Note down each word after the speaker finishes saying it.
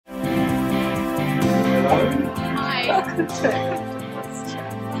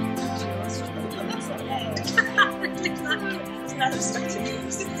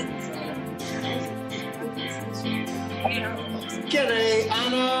G'day,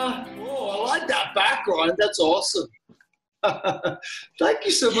 Anna. Oh, I like that background. That's awesome. Thank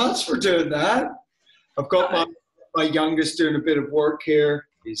you so much for doing that. I've got my youngest doing a bit of work here.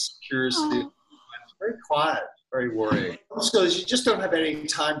 He's curious. Very quiet, very worried. Also, you just don't have any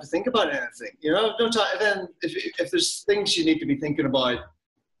time to think about anything. You know, no time. Then, if there's things you need to be thinking about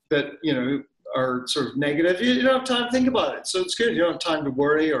that are sort of negative, you don't have time to think about it. So it's good. You don't have time to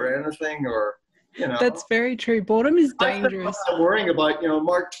worry or anything, or That's very true. Boredom is dangerous. I'm worrying about,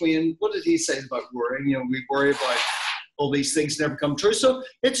 Mark Twain. What did he say about worrying? We worry about all these things never come true. So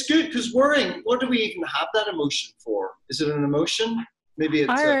it's good because worrying. What do we even have that emotion for? Is it an emotion? Maybe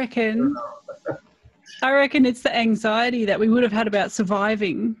it's. I reckon it's the anxiety that we would have had about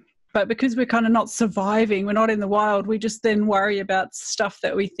surviving. But because we're kind of not surviving, we're not in the wild, we just then worry about stuff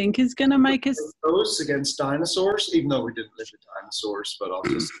that we think is going to make us. Those against dinosaurs, even though we didn't live with dinosaurs, but I'll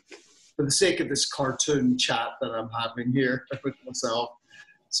just, for the sake of this cartoon chat that I'm having here with myself,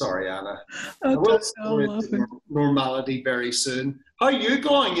 sorry, Anna. I will go into normality very soon. How are you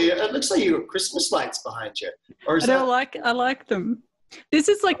going? It looks like you got Christmas lights behind you. I like them. This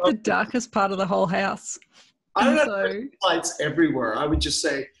is like the darkest part of the whole house. I don't have Christmas lights everywhere. I would just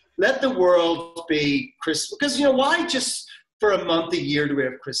say, let the world be Christmas. Because, why just for a month, a year do we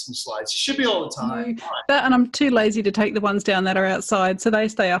have Christmas lights? It should be all the time. And I'm too lazy to take the ones down that are outside, so they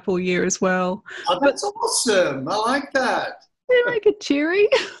stay up all year as well. Oh, that's awesome. I like that. They make it cheery.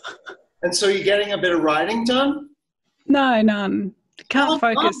 And so you're getting a bit of writing done? No, none. Can't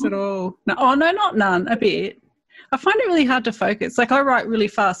focus at all. No, not none, a bit. I find it really hard to focus. Like, I write really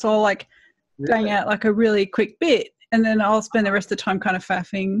fast, so I'll bang out like a really quick bit, and then I'll spend the rest of the time kind of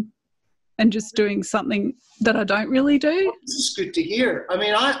faffing and just doing something that I don't really do. This is good to hear. I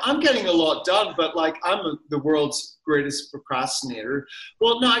mean, I'm getting a lot done, but I'm the world's greatest procrastinator.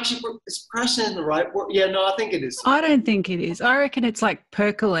 Well, no, actually, is procrastinating the right word? Yeah, no, I think it is. I don't think it is. I reckon it's like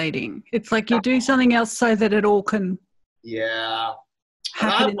percolating. It's like you do something else so that it all can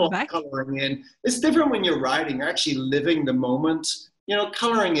happen in the back. Coloring in. It's different when you're writing. You're actually living the moment.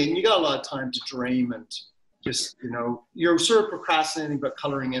 Coloring in, you got a lot of time to dream and just, you're sort of procrastinating but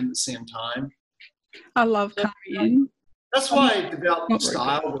coloring in at the same time. I love coloring in. That's why I developed a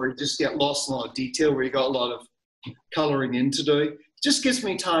style where you just get lost in a lot of detail, where you got a lot of coloring in to do. It just gives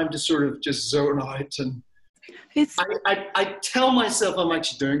me time to sort of just zone out, and I tell myself I'm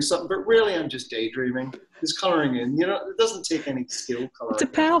actually doing something, but really I'm just daydreaming. Just coloring in. It doesn't take any skill coloring. It's a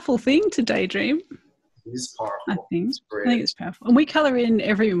powerful thing to daydream. It is powerful. I think it's powerful. And we colour in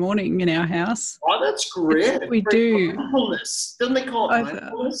every morning in our house. Oh, that's great. We do. Mindfulness. Don't they call it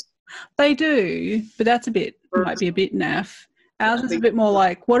mindfulness? They do, but that's might be a bit naff. Ours is a bit more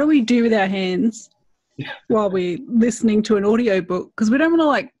like, what do we do with our hands while we're listening to an audio book? Because we don't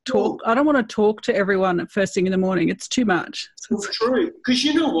want to talk. I don't want to talk to everyone at first thing in the morning. It's too much. So true. Because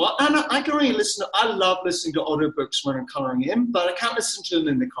you know what? I can only listen. I love listening to audiobooks when I'm colouring in, but I can't listen to them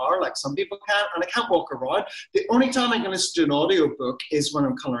in the car like some people can, and I can't walk around. The only time I can listen to an audiobook is when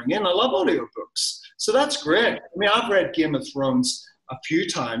I'm colouring in. I love audiobooks. So that's great. I mean, I've read Game of Thrones a few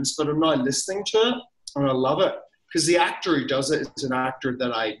times, but I'm now listening to it, and I love it. Because the actor who does it is an actor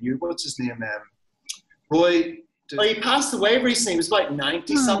that I knew. What's his name? Roy. He passed away recently. He was about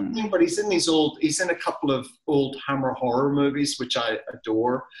 90-something, but he's in a couple of old Hammer horror movies, which I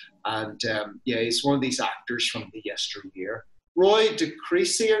adore. And he's one of these actors from the yesteryear. Roy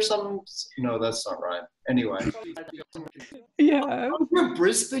DeCreasy or something? No, that's not right. Anyway. Yeah. You're in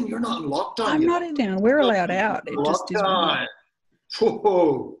Brisbane. You're not in lockdown. I'm not in town. We're allowed out. It just is.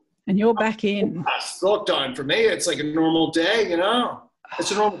 Whoa. And you're back in. That's lockdown for me. It's like a normal day,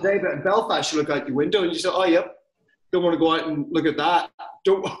 It's a normal day, but in Belfast, you look out your window and you say, oh, yep, don't want to go out and look at that.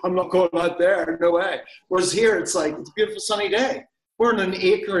 I'm not going out there, no way. Whereas here, it's like, it's a beautiful sunny day. We're in an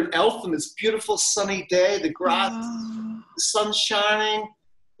acre in Eltham. It's a beautiful sunny day. The grass, the sun's shining,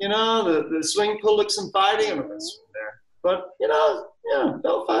 the swimming pool looks inviting. I'm not going to swim there. But,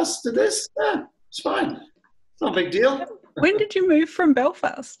 Belfast to this, it's fine. It's not a big deal. When did you move from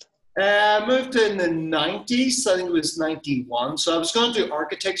Belfast? I moved in the 90s. I think it was 91. So I was going to do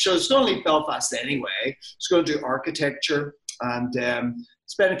architecture. I was going to leave Belfast anyway. I was going to do architecture and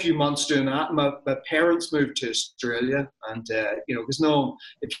spent a few months doing that. My parents moved to Australia, and because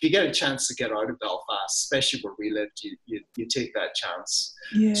if you get a chance to get out of Belfast, especially where we lived, you take that chance.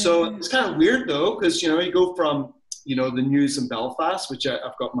 Yeah. So it's kind of weird though, because you go from the news in Belfast, which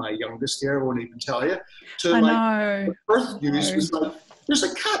I've got my youngest here, I won't even tell you, to the Perth news was like, there's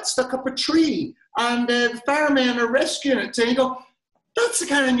a cat stuck up a tree. and the firemen are rescuing it. So you go, that's the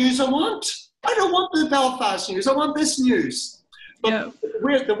kind of news I want. I don't want the Belfast news. I want this news. But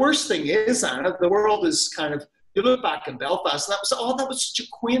the worst thing is, Anna, the world is kind of, you look back in Belfast, and that was such a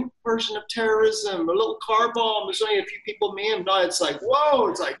quaint version of terrorism. A little car bomb, there's only a few people maimed. Now it's like, whoa,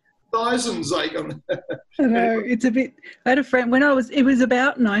 it's like thousands. Like, I know, it's a bit, I had a friend, it was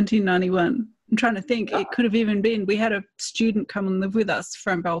about 1991. I'm trying to think, it could have even been, we had a student come and live with us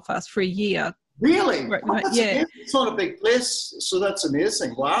from Belfast for a year. Really? Right, Oh, that's amazing. It's not a big place, so that's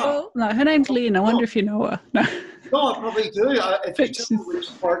amazing. Wow. Well, no, her name's Lynn. I wonder if you know her. No, I probably do. If you tell me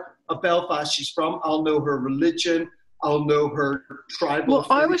which part of Belfast she's from, I'll know her religion. I'll know her tribal. Well,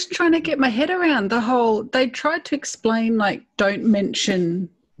 I was trying to get my head around the whole, they tried to explain, like, don't mention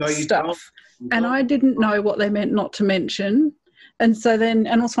stuff. And I didn't know what they meant not to mention. And so then,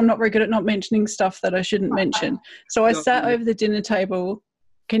 and also I'm not very good at not mentioning stuff that I shouldn't mention. So I sat over the dinner table.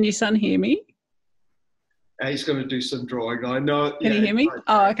 Can your son hear me? He's going to do some drawing. I know. Can you hear me?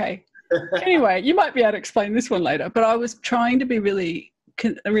 Oh, okay. Anyway, you might be able to explain this one later. But I was trying to be really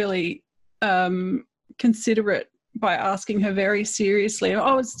considerate by asking her very seriously.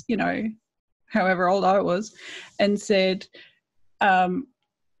 I was, however old I was, and said,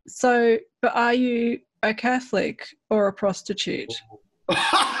 so, but are you a Catholic or a prostitute?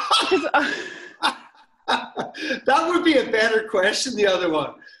 That would be a better question, the other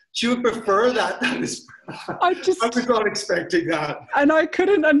one. She would prefer that. I was not expecting that. And I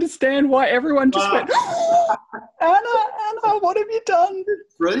couldn't understand why everyone just went, Anna, what have you done?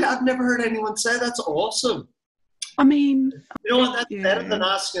 Brilliant. I've never heard anyone say that's awesome. I mean, you know what? That's better than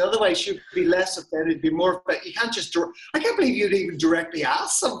asking. Otherwise, you'd be less offended, be more. But you can't just. I can't believe you'd even directly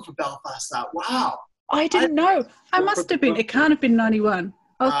ask someone from Belfast that. Wow. I didn't know. I must have been. It can't have been 91.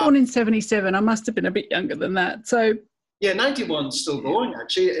 I was born in 77. I must have been a bit younger than that. So. Yeah, 91's still going,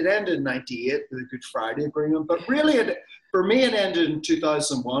 actually. It ended in 98 with the Good Friday Agreement. But really, for me, it ended in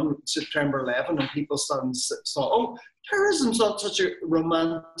 2001, September 11, and people suddenly saw, oh, terrorism's not such a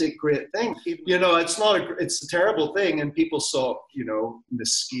romantic, great thing. It's a terrible thing. And people saw, the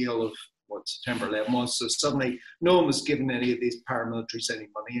scale of what September 11 was. So suddenly, no one was giving any of these paramilitaries any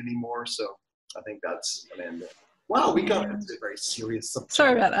money anymore. So I think that's an end. Wow, we got into a very serious subject.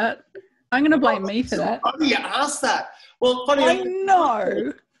 Sorry about that. I'm going to blame me for that. How do you ask that? Well, funny. I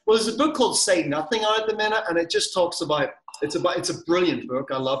know. Well, there's a book called Say Nothing out at the minute, and it just talks about, it's a brilliant book.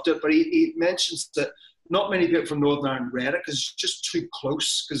 I loved it, but he mentions that not many people from Northern Ireland read it because it's just too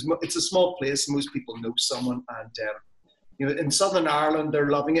close, because it's a small place and most people know someone. And, in Southern Ireland, they're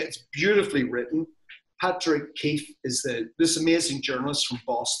loving it. It's beautifully written. Patrick Keefe is this amazing journalist from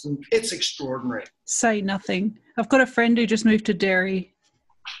Boston. It's extraordinary. Say Nothing. I've got a friend who just moved to Derry.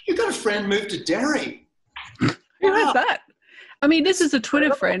 You got a friend moved to Derry? Who has that? I mean, this is a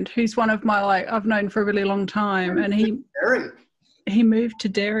Twitter friend who's one of my, I've known for a really long time, and he moved to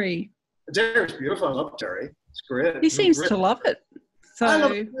Derry. Derry's beautiful. I love Derry. It's great. He seems to love it. So I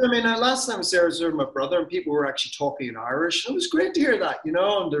love it. I mean, last time I was there with my brother, and people were actually talking in Irish. And it was great to hear that,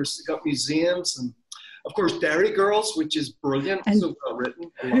 and there's got museums and, of course, Derry Girls, which is brilliant. And so well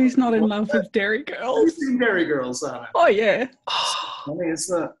written. Who's not in love with Derry Girls? You've seen Derry Girls, Anna. Oh, yeah. Funny,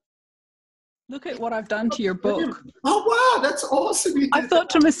 isn't it? Look at what I've done to your book. Oh, wow, that's awesome. I thought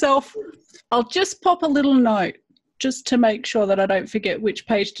to myself, I'll just pop a little note just to make sure that I don't forget which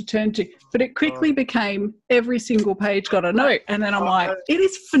page to turn to. But it quickly became every single page got a note. And then I'm like, it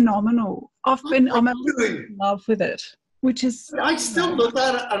is phenomenal. I'm in love with it. Which is, I still look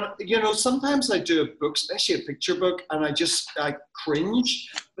at it, and sometimes I do a book, especially a picture book, and I cringe.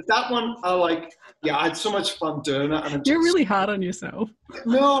 But that one, I had so much fun doing it. And you're really hard on yourself.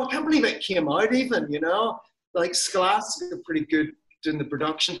 No, I can't believe it came out even. Scholastic are pretty good doing the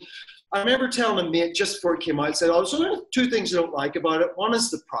production. I remember telling a mate just before it came out, said, there's only two things I don't like about it. One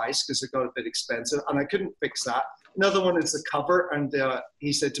is the price, because it got a bit expensive, and I couldn't fix that. Another one is the cover, and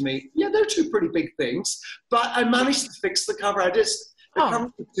he said to me, they're two pretty big things. But I managed to fix the cover. The cover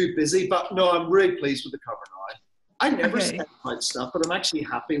was too busy, but no, I'm really pleased with the cover now. I never spent about stuff, but I'm actually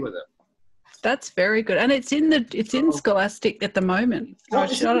happy with it. That's very good. And it's in Scholastic at the moment. Club,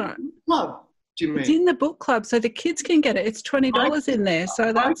 do you mean? It's in the book club, so the kids can get it. It's $20 in there,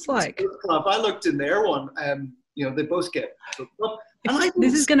 so that's book club. I looked in their one, they both get book club.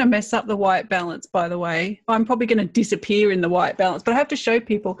 This is going to mess up the white balance, by the way. I'm probably going to disappear in the white balance, but I have to show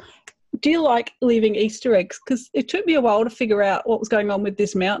people, do you like leaving Easter eggs? Because it took me a while to figure out what was going on with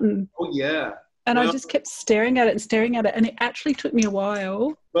this mountain. Oh, yeah. And I just kept staring at it, and it actually took me a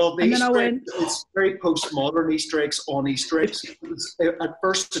while. Well, it's very postmodern Easter eggs on Easter eggs. It's at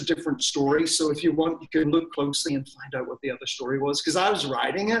first a different story, so if you want, you can look closely and find out what the other story was. Because I was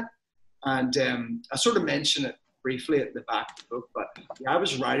writing it, And I sort of mention it briefly at the back of the book, but yeah, I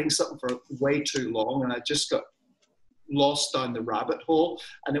was writing something for way too long, and I just got lost down the rabbit hole,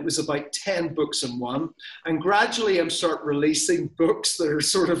 and it was about 10 books in one. And gradually I'm start releasing books that are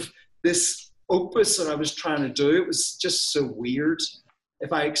sort of this opus that I was trying to do. It was just so weird.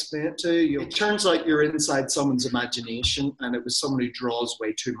 If I explain it to you, it turns out you're inside someone's imagination, and it was someone who draws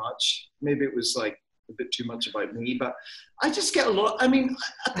way too much. Maybe it was like a bit too much about me, but I just get a lot. I mean,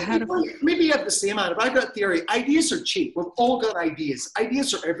 I think maybe you have the same out. If I got a theory, ideas are cheap. We've all got ideas.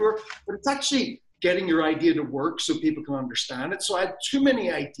 Ideas are everywhere, but it's actually getting your idea to work so people can understand it. So I had too many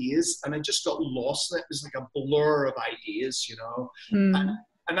ideas, and I just got lost in it. It was like a blur of ideas, you know.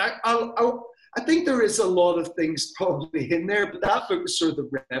 And I think there is a lot of things probably in there, but that book was sort of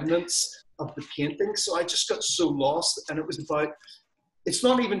the remnants of the painting. So I just got so lost, and it was about, it's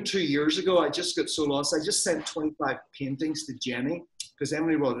not even 2 years ago, I just got so lost. I just sent 25 paintings to Jenny, because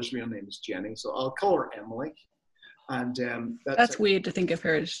Emily Rodda's real name is Jenny, so I'll call her Emily. And that's weird to think of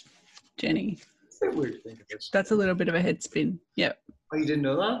her as Jenny. It's a bit weird to think of this. That's a little bit of a head spin. Yep. Oh, you didn't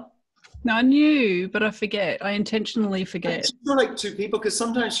know that? No, I knew, but I forget. I intentionally forget. It's sort of like two people, because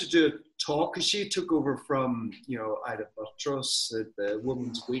sometimes you do a talk, because she took over from, you know, Ida Buttress at the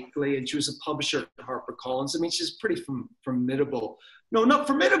Woman's Weekly, and she was a publisher at HarperCollins. I mean, she's pretty formidable. No, not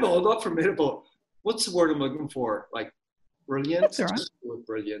formidable, not formidable. What's the word I'm looking for? Like, brilliant? That's all right. Just the word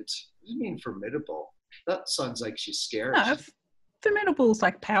brilliant. What do you mean formidable? That sounds like she's scared. No, formidable's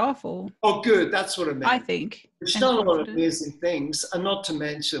like powerful. Oh, good. That's what I meant. I think. She's done a lot of amazing things, and not to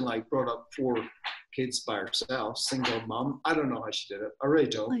mention, like, brought up 4 kids by herself, single mom. I don't know how she did it. I really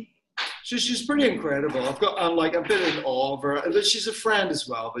don't. She's pretty incredible. I'm like a bit in awe of her. But she's a friend as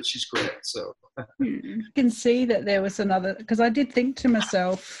well, but she's great. So you can see that there was another, because I did think to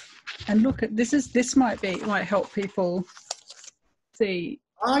myself, and look at this might help people see.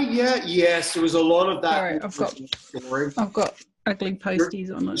 Yes, there was a lot of that. Sorry, I've got ugly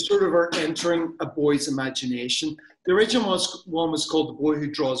posties on it. You sort of are entering a boy's imagination. The original one was called The Boy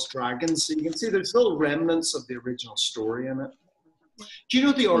Who Draws Dragons. So you can see there's little remnants of the original story in it. Do you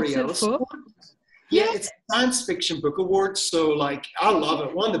know the Aurealis Award? Yeah, it's a science fiction book award. So, like, I love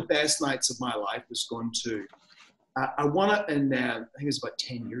it. One of the best nights of my life was going to, I won it in, I think it was about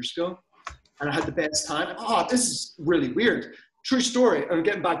 10 years ago. And I had the best time. Oh, this is really weird. True story. I'm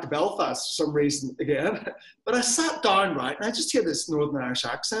getting back to Belfast for some reason again. But I sat down, right, and I just hear this Northern Irish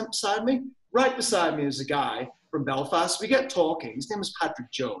accent beside me. Right beside me is a guy from Belfast. We get talking. His name is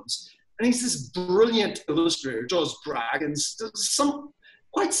Patrick Jones. And he's this brilliant illustrator, draws dragons, some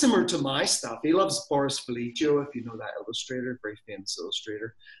quite similar to my stuff. He loves Boris Felicio, if you know that illustrator, very famous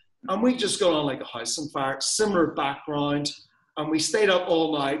illustrator. And we just got on like a house on fire, similar background. And we stayed up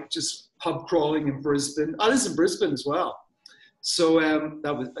all night, just pub crawling in Brisbane. I was in Brisbane as well. So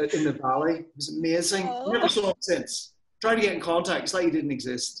that was in the valley. It was amazing. Never saw him since. Tried to get in contact. It's like he didn't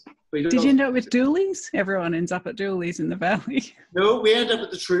exist. Did you end up with Dooley's? Everyone ends up at Dooley's in the valley. No, we end up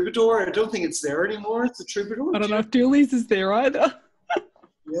at the Troubadour. I don't think it's there anymore. It's the Troubadour. I don't know if Dooley's is there either.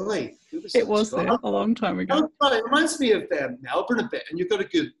 Really? It was there a long time ago. It reminds me of Melbourne a bit, and you've got a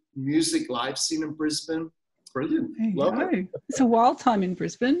good music live scene in Brisbane. Brilliant. Love it. It's a wild time in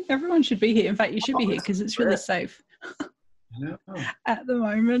Brisbane. Everyone should be here. In fact, you should be here because it's really safe. At the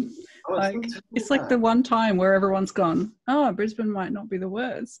moment, it's like the one time where everyone's gone, oh, Brisbane might not be the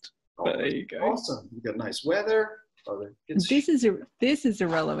worst. But there you go. Awesome. You've got nice weather. This is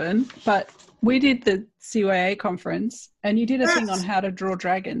irrelevant, but we did the CYA conference, and you did a thing on how to draw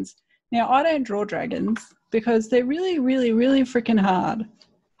dragons. Now, I don't draw dragons because they're really, really, really freaking hard.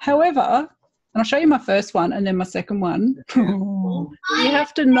 However, and I'll show you my first one and then my second one. You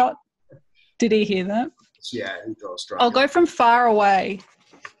have to not... Did he hear that? Yeah, he draws dragons. I'll go from far away.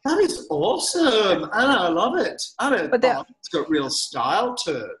 That is awesome. Anna, I love it. It's got real style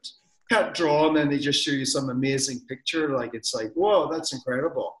to it. Can't draw, and then they just show you some amazing picture. Like, it's like, whoa, that's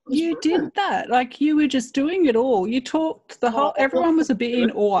incredible. You did that. Like, you were just doing it all. You talked everyone was a bit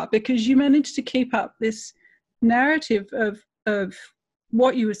in awe because you managed to keep up this narrative of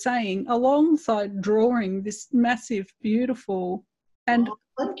what you were saying alongside drawing this massive, beautiful, and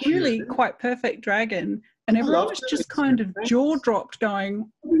really quite perfect dragon. And everyone was just kind of jaw-dropped going...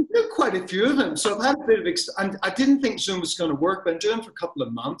 We did quite a few of them. So I've had a bit of... and I didn't think Zoom was going to work, but I'm doing it for a couple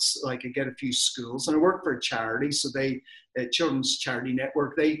of months. Like, I get a few schools. And I work for a charity. So they... Children's Charity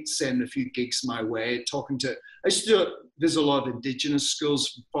Network, they send a few gigs my way, talking to... I used to visit a lot of Indigenous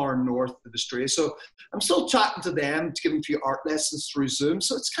schools far north of Australia. So I'm still chatting to them to give them a few art lessons through Zoom.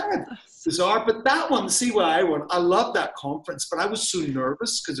 So it's kind of bizarre. But that one, the CYI one, I loved that conference. But I was so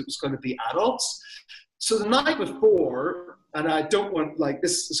nervous because it was going to be adults. So the night before, And I don't want, like,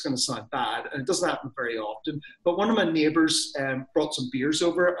 this is going to sound bad, and it doesn't happen very often, but one of my neighbours brought some beers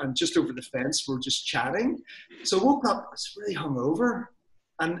over, and just over the fence, we were just chatting. So I woke up, I was really hungover.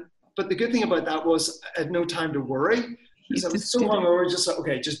 But the good thing about that was I had no time to worry. Because I was so hungover, just like,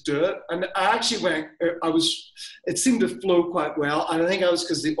 okay, just do it. And I actually went, it seemed to flow quite well. And I think I was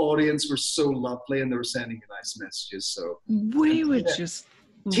because the audience were so lovely and they were sending me nice messages. So we were just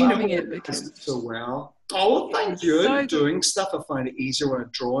loving it because so well. Oh, well, thank you. So doing stuff, I find it easier when I'm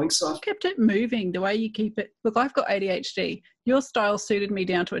drawing stuff. You kept it moving the way you keep it. Look, I've got ADHD. Your style suited me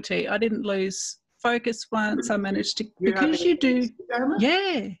down to a T. I didn't lose focus once. I managed to, because you do.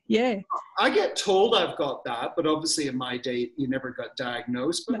 Yeah. I get told I've got that, but obviously in my day, you never got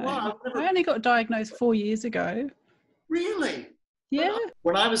diagnosed. But no, I only got diagnosed 4 years ago. Really? Yeah.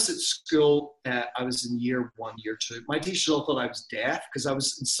 When I was at school, I was in year 1, year 2. My teachers all thought I was deaf because I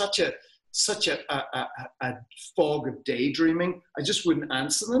was in such a fog of daydreaming. I just wouldn't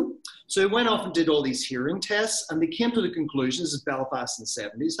answer them. So I went off and did all these hearing tests, and they came to the conclusion, this is Belfast in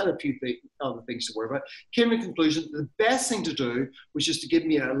the 70s, had a few other things to worry about, came to the conclusion that the best thing to do was just to give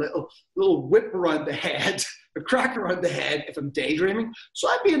me a little whip around the head, a crack around the head if I'm daydreaming. So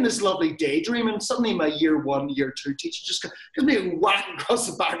I'd be in this lovely daydream, and suddenly my year 1, year 2 teacher just gives me a whack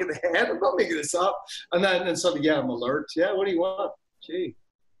across the back of the head. I'm not making this up. And then suddenly, I'm alert. Yeah, what do you want? Gee.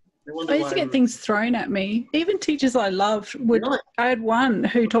 I used to get things thrown at me. Even teachers I loved would. Really? I had one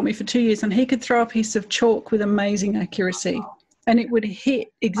who taught me for 2 years, and he could throw a piece of chalk with amazing accuracy, and it would hit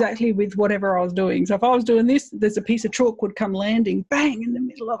exactly with whatever I was doing. So if I was doing this, there's a piece of chalk would come landing, bang, in the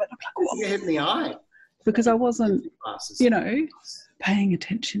middle of it. I'm like, oh, you hit in the eye because I wasn't, paying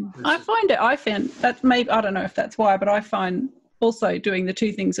attention. I found that maybe, I don't know if that's why, but I find also doing the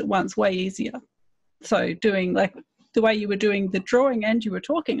two things at once way easier. So doing like the way you were doing the drawing and you were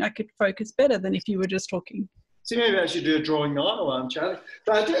talking, I could focus better than if you were just talking. See, maybe I should do a drawing now while I'm chatting.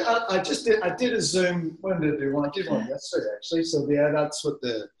 But I did a Zoom. When did I do one? I did one yesterday, actually. So yeah, that's what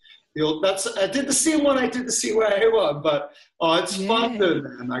I did the same one. I did the CYA one, but it's fun doing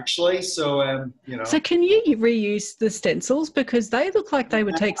them actually. So So can you reuse the stencils because they look like they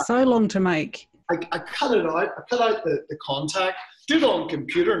would take so long to make? I cut it out. I cut out the contact. Do it on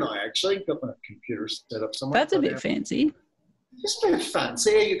computer now, actually. Got my computer set up somewhere. That's a bit fancy. Just a bit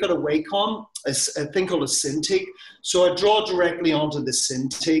fancy. You've got a Wacom, a thing called a Cintiq. So I draw directly onto the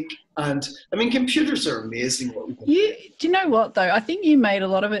Cintiq. And, I mean, computers are amazing. What do you know what, though? I think you made a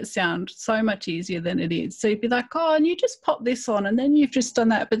lot of it sound so much easier than it is. So you'd be like, oh, and you just pop this on, and then you've just done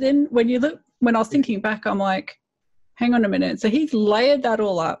that. But then when I was thinking back, I'm like, hang on a minute. So he's layered that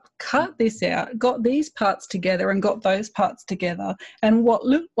all up, cut this out, got these parts together and got those parts together. And what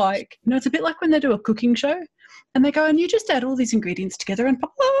looked like, it's a bit like when they do a cooking show and they go, and you just add all these ingredients together and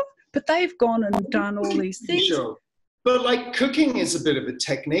but they've gone and done all these things. Sure. But like cooking is a bit of a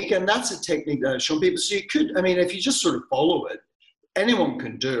technique, and that's a technique that I've shown people. So you could, I mean, if you just sort of follow it, anyone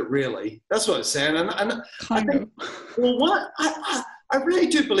can do it, really. That's what I'm saying. And I think, well, I really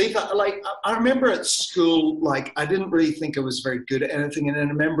do believe that. Like, I remember at school, like, I didn't really think I was very good at anything. And then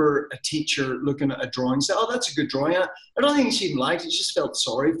I remember a teacher looking at a drawing and said, oh, that's a good drawing. I don't think she even liked it. She just felt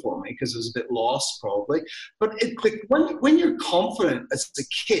sorry for me because I was a bit lost, probably. But when you're confident as a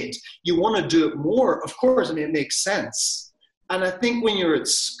kid, you want to do it more. Of course, I mean, it makes sense. And I think when you're at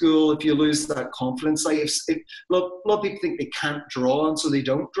school, if you lose that confidence, like a lot of people think they can't draw, and so they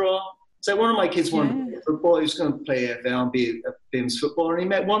don't draw. So one of my kids wanted to play football. He was going to play AFL and be a famous footballer. And he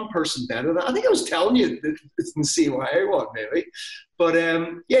met one person better than I think I was telling you it's in the CYA one, maybe. But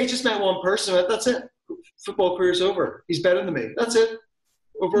he just met one person. That's it. Football career's over. He's better than me. That's it.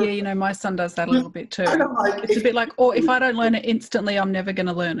 Over. Yeah, my son does that a little bit too. It's a bit like, if I don't learn it instantly, I'm never going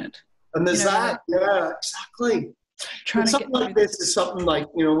to learn it. And there's that. Yeah, exactly. Something like this is something like,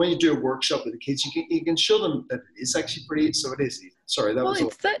 when you do a workshop with the kids, you can show them that it's actually pretty. So it is. Sorry, that was.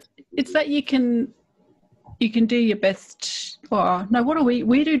 It's that you can do your best. Well, no, what do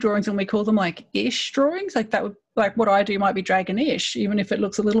we do drawings and we call them like ish drawings, like that would, like what I do might be dragon-ish, even if it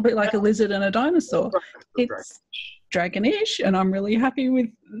looks a little bit like a lizard and a dinosaur. It's dragon-ish, and I'm really happy with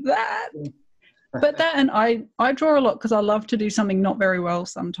that. But that, and I draw a lot because I love to do something not very well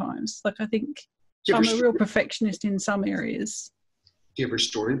sometimes. Like I think I'm a real perfectionist in some areas. Do you ever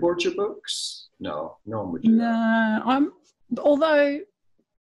storyboard your books? No one would do that. Although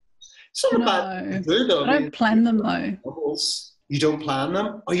it's not bad to do, though. I don't plan them though. Novels. You don't plan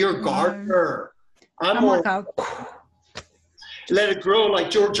them? Oh, you're a gardener. I'm like let it grow, like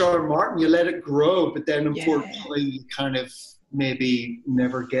George R. R. Martin. You let it grow, but then unfortunately you kind of maybe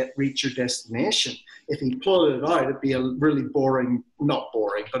never reach your destination. If he plotted it out, it'd be a really boring, not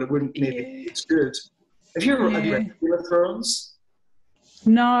boring, but it wouldn't maybe it's good. Have you ever read Game of Thrones?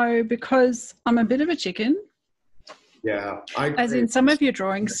 No, because I'm a bit of a chicken. Yeah. As in, some of your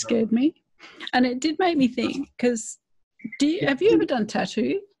drawings scared me. And it did make me think, because have you ever done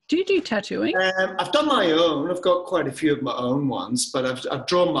tattoo? Do you do tattooing? I've done my own. I've got quite a few of my own ones, but I've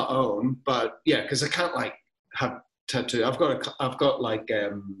drawn my own. But yeah, because I can't like have tattoo. I've got like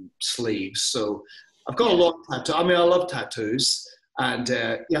sleeves, so I've got a lot of tattoo. I mean, I love tattoos, and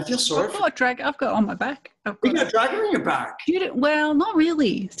yeah, I feel sorry. I've got on my back. You got a dragon on your back? Well, not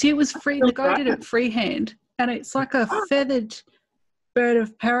really. See, it was free. The guy did it freehand, and it's like a feathered bird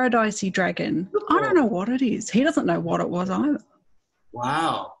of paradise-y dragon. I don't know what it is. He doesn't know what it was either.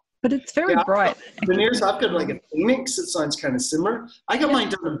 Wow. But it's very bright. Veneers, I've got like a phoenix. It sounds kind of similar. I got mine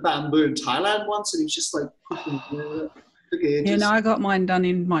done in bamboo in Thailand once, and it was just like took ages. Yeah, no, I got mine done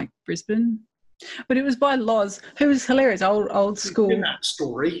in Brisbane, but it was by Loz, who was hilarious, old school. In that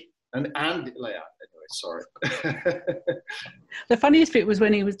story, and like, anyway, sorry. The funniest bit was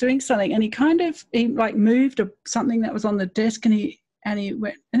when he was doing something, and he like moved something that was on the desk, and he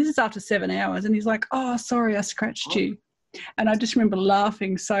went, and this is after 7 hours, and he's like, "Oh, sorry, I scratched you." And I just remember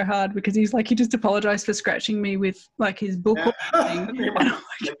laughing so hard because he just apologised for scratching me with like his book. Thing.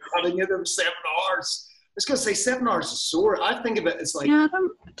 Cutting it in 7 hours. I was going to say 7 hours is sore. I think of it as like I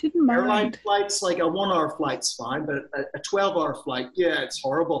didn't mind. Airline flights, like a 1 hour flight's fine, but a 12-hour flight, yeah, it's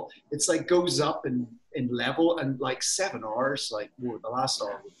horrible. It's like goes up in level, and like 7 hours, like the last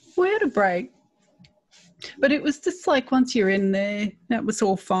hour. We had a break. But it was just like once you're in there, that was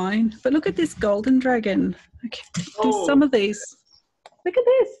all fine. But look at this golden dragon. There's some of these. Look at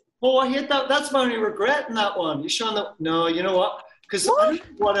this. Oh, I hate that. That's my only regret in that one. You showing that? No, you know what? Because I don't know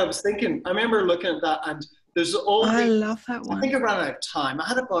what I was thinking. I remember looking at that, and there's all. I love that one. I think I ran out of time. I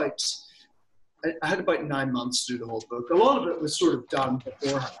had about 9 months to do the whole book. A lot of it was sort of done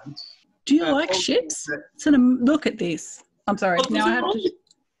beforehand. Do you like ships? Look at this. I'm sorry. Now I have to.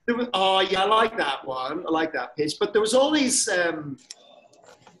 I like that one. I like that page. But there was all these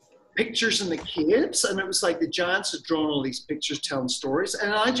pictures in the caves, and it was like the giants had drawn all these pictures telling stories,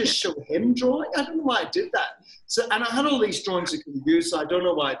 and I just showed him drawing. I don't know why I did that. So, and I had all these drawings that could be used, so I don't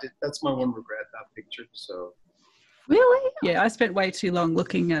know why I did. That's my one regret, that picture. So. Really? Yeah, I spent way too long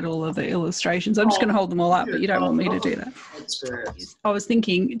looking at all of the illustrations. I'm just going to hold them all up, but you don't want me to do that. That's great. I was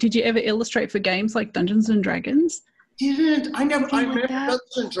thinking, did you ever illustrate for games like Dungeons and Dragons? Didn't. I remember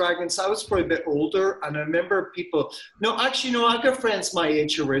Dungeons and Dragons. I was probably a bit older, and I remember people. No, actually, no. I've got friends my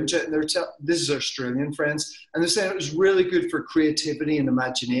age who were into it, and this is Australian friends, and they're saying it was really good for creativity and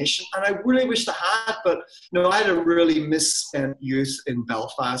imagination. And I really wished I had, but no, I had a really misspent youth in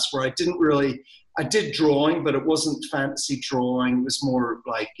Belfast where I did drawing, but it wasn't fantasy drawing. It was more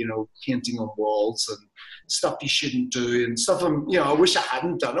like, painting on walls and stuff you shouldn't do and stuff. I wish I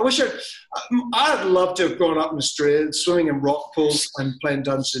hadn't done. I'd love to have grown up in Australia, swimming in rock pools and playing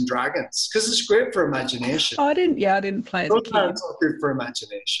Dungeons and Dragons, because it's great for imagination. I didn't play it. It's not good for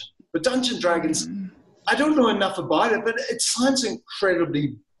imagination. But Dungeons and Dragons, I don't know enough about it, but it sounds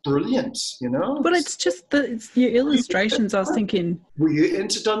incredibly brilliant, But it's just it's your illustrations. I was thinking. Were you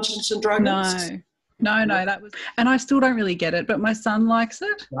into Dungeons and Dragons? No, that was, and I still don't really get it, but my son likes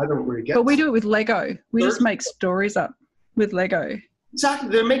it. I don't really get it. But we do it with Lego. We just make stories up with Lego. Exactly.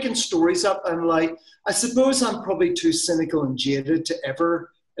 They're making stories up, and like, I suppose I'm probably too cynical and jaded to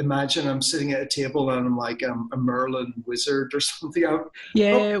ever imagine I'm sitting at a table and I'm like a Merlin wizard or something.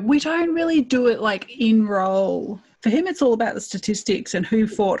 Yeah, we don't really do it like in role. For him, it's all about the statistics and who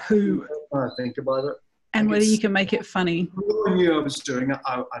fought who. I think about it. And whether you can make it funny. If I knew I was doing it,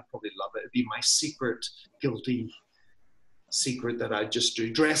 I'd probably love it. It'd be my guilty secret that I'd just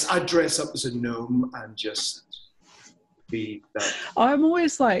do. I'd dress up as a gnome and just be that.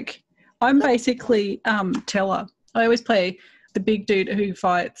 I'm basically Teller. I always play the big dude who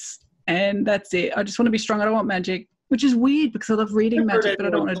fights, and that's it. I just want to be strong. I don't want magic, which is weird because I love reading magic, but I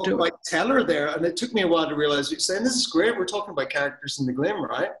don't want to do it. Like Teller there, and it took me a while to realize what you're saying. This is great. We're talking about characters in the Glimme,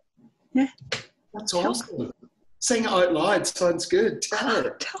 right? Yeah. That's awesome. Saying it out loud sounds good.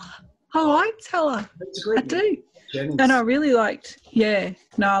 Teller. I like Teller. That's great. I do. And I really liked, look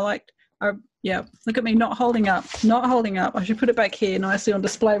at me not holding up. I should put it back here nicely on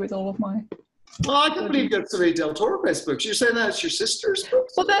display with all of my. Oh, I can't believe you got so many Deltora Quest books. You're saying that's your sister's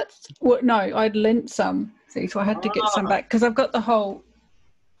books? Well, no, I'd lent some. See, so I had to get some back because I've got the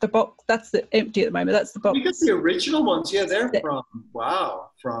box. That's empty at the moment. That's the box. You got the original ones. Yeah, they're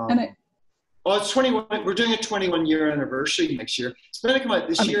from. It's 21. We're doing a 21-year anniversary next year. It's going to come out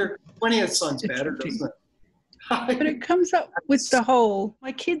this year. 20th sounds better, doesn't it? But it comes up with the whole,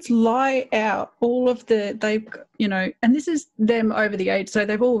 my kids lie out all of they've, and this is them over the age, so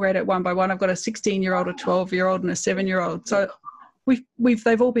they've all read it one by one. I've got a 16-year-old, a 12-year-old, and a 7-year-old. So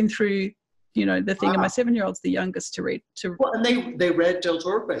they've all been through, the thing, and my 7-year-old's the youngest to read. Well, and they read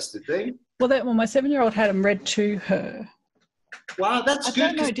Deltora Quest, did they? Well, my 7-year-old had them read to her. Wow, that's good. I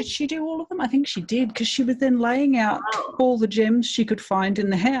don't know, did she do all of them? I think she did, because she was then laying out all the gems she could find in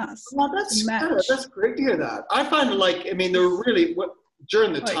the house. Well, that's great to hear that. I find they're really,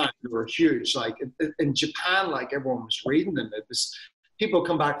 during the time, they were huge. Like in Japan, everyone was reading them. It was, people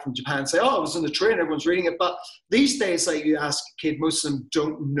come back from Japan and say, oh, I was in the train, everyone's reading it. But these days, you ask a kid, most of them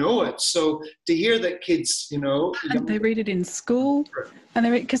don't know it. So to hear that kids, and they read it in school,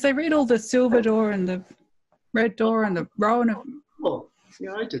 and because they read all the silver door and the red door and the row and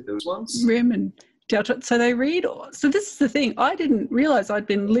yeah, I did those ones. Rim and Delta. So they read all. So this is the thing. I didn't realise I'd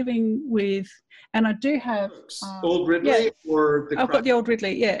been living with, and I do have Old Ridley or the. I've got the Old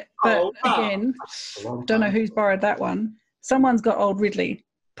Ridley, yeah. But again, don't know who's borrowed that one. Someone's got Old Ridley.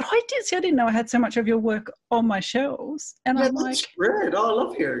 But I didn't know I had so much of your work on my shelves. And I'm that's great. Oh, I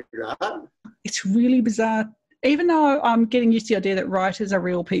love hearing that. It's really bizarre. Even though I'm getting used to the idea that writers are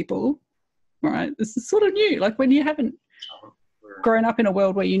real people, right? This is sort of new. Like when you haven't grown up in a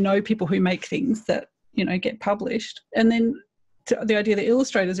world where people who make things that, get published. And then the idea that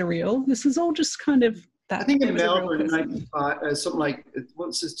illustrators are real, this is all just kind of that. I think in Melbourne, something like,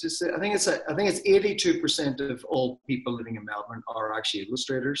 what's this just say? I think it's 82% of all people living in Melbourne are actually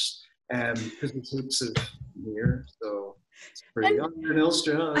illustrators, because it's heaps of here, so it's pretty young. An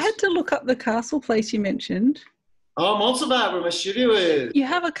illustrator. I had to look up the castle place you mentioned. Oh, Montserrat, where my studio is. You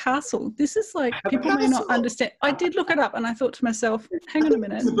have a castle. This is people may not understand. I did look it up, and I thought to myself, hang on a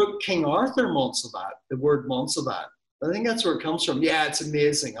minute. The book King Arthur Montserrat, the word Montserrat. I think that's where it comes from. Yeah, it's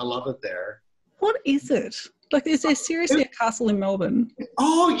amazing. I love it there. What is it? Is there seriously a castle in Melbourne?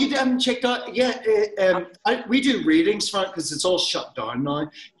 Oh, you haven't checked out? Yeah, we do readings from it because it's all shut down now.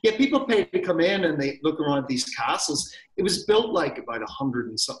 Yeah, people pay to come in and they look around these castles. It was built about 100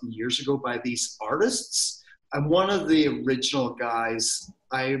 and something years ago by these artists. And one of the original guys,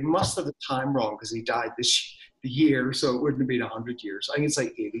 I must have the time wrong because he died the year, so it wouldn't have been 100 years. I think it's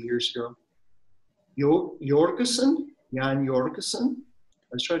 80 years ago. Jan Jorgensen.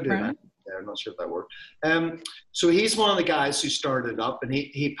 I was trying to do that. I'm not sure if that worked. So he's one of the guys who started up, and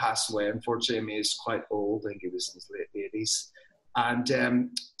he passed away. Unfortunately, I mean, he's quite old. I think he was in his late 80s.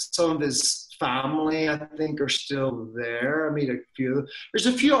 And some of his family, I think, are still there. I mean, there's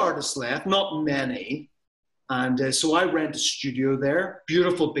a few artists left, not many. And so I rent a studio there,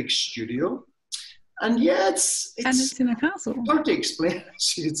 beautiful big studio. And yeah, it's in a castle. Hard to explain,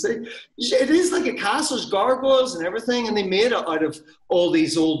 you could say. It is like a castle, there's gargoyles and everything, and they made it out of all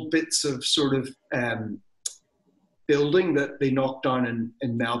these old bits of sort of building that they knocked down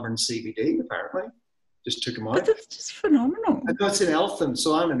in Melbourne CBD, apparently. Just took them out. But that's just phenomenal. I know it's in Eltham,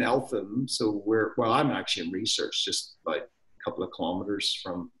 so I'm in Eltham. So I'm actually in research, just about a couple of kilometres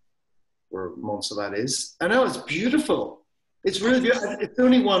from where Montserrat is. I know, it's beautiful. It's really beautiful. It's the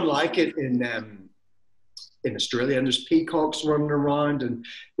only one like it in Australia, and there's peacocks running around, and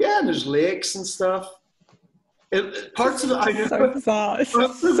there's lakes and stuff. Parts of it, I know. So bizarre. It's so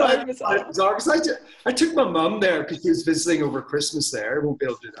bizarre. Because I took my mum there because she was visiting over Christmas there. I won't be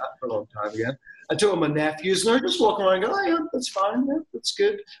able to do that for a long time again. I took my nephews, and they're just walking around and go, oh yeah, that's fine, yeah, that's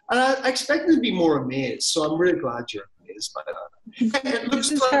good. And I expected to be more amazed, so I'm really glad you're amazed by that.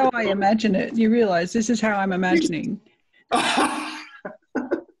 This is how I imagine it. You realise this is how I'm imagining.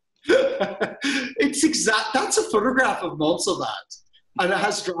 It's that's a photograph of Montserrat, and it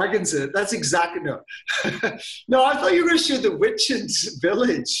has dragons in it. That's exactly no. No, I thought you were going to show the Wichant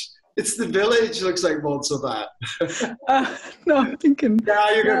village. It's the village. Looks like Montserrat. No, I'm thinking.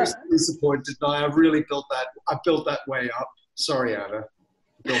 Yeah, you're going to be disappointed. No, I really built that. I built that way up. Sorry, Anna.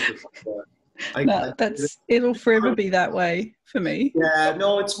 Built it like that. It'll forever be that way for me. Yeah,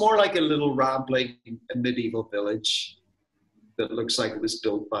 no, it's more like a little rambling medieval village that looks like it was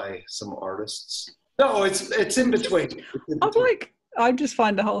built by some artists. No, it's in between. I just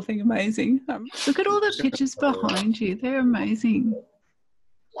find the whole thing amazing. Look at all the pictures behind you. They're amazing.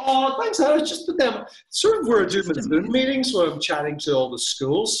 Oh, thanks. I just put them sort of we're doing the Zoom meetings where I'm chatting to all the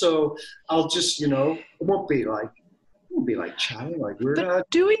schools. So I'll just, it won't be like chatting like we're not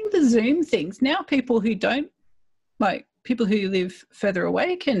doing the Zoom things. Now people who don't people who live further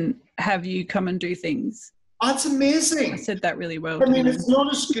away can have you come and do things. That's amazing. I said that really well. I mean, it's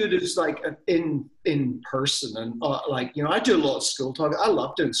not as good as in person. And I do a lot of school talk. I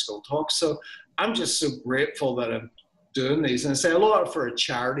love doing school talk. So I'm just so grateful that doing these, and I say a lot for a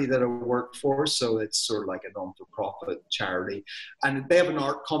charity that I work for, so it's sort of like a non-for-profit charity, and they have an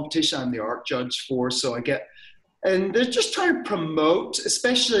art competition I'm the art judge for, so I get, and they're just trying to promote,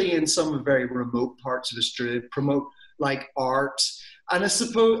 especially in some very remote parts of Australia, promote like art, and I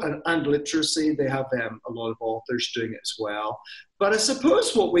suppose, and literacy. They have a lot of authors doing it as well. But I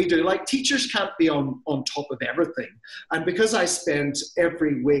suppose what we do, like teachers can't be on top of everything. And because I spend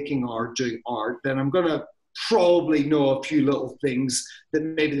every waking hour doing art, then I'm going to probably know a few little things that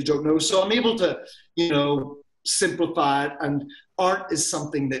maybe they don't know. So I'm able to, you know, simplify it. And art is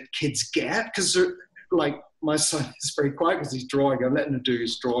something that kids get, because they're like, my son is very quiet because he's drawing. I'm letting him do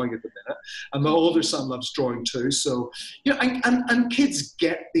his drawing at the minute. And my older son loves drawing too. So, you know, and kids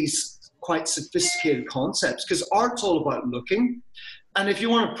get these quite sophisticated concepts, because art's all about looking. And if you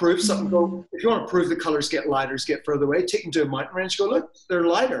want to prove something, if you want to prove the colors get lighter, get further away, take them to a mountain range, go, look, they're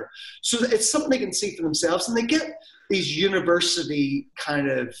lighter. So it's something they can see for themselves. And they get these university kind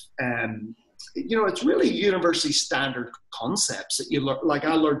of, you know, it's really university standard concepts that you learn. Like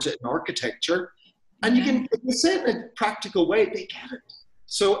I learned it in architecture. And you can, if you say it in a practical way, they get it.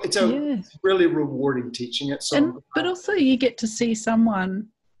 So it's really rewarding teaching it. So, but also you get to see someone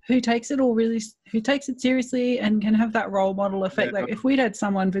who takes it seriously and can have that role model effect. Like if we'd had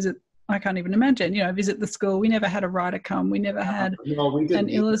someone visit, I can't even imagine, you know, visit the school. We never had a writer come. We never had an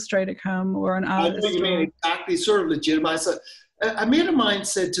illustrator come or an artist. I know you mean exactly, sort of legitimize it. A mate of mine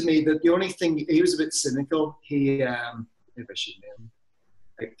said to me that the only thing, he was a bit cynical. He, maybe I should name him.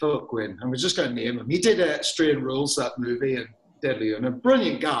 Philip Gwynn. I was just going to name him. He did Australian Rules, that movie, and Deadly, and a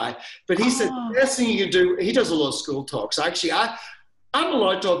brilliant guy. But he said the best thing you can do, he does a lot of school talks. Actually, I'm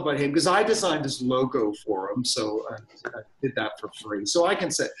allowed to talk about him because I designed his logo for him. So I did that for free. So I can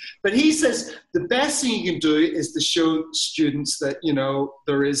say, but he says the best thing you can do is to show students that, you know,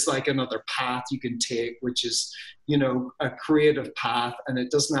 there is like another path you can take, which is, you know, a creative path, and it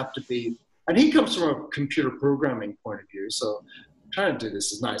doesn't have to be, and he comes from a computer programming point of view. So trying to do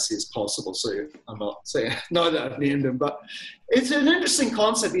this as nicely as possible, so I'm not saying, not that I've named him, but it's an interesting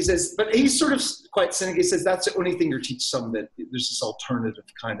concept. He says, but he's sort of quite cynical. He says that's the only thing you're teaching some, that there's this alternative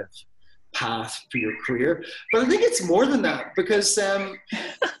kind of path for your career. But I think it's more than that, because I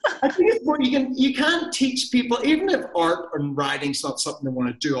think it's more, you can't teach people, even if art and writing's not something they want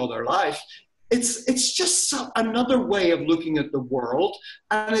to do all their life, it's just another way of looking at the world,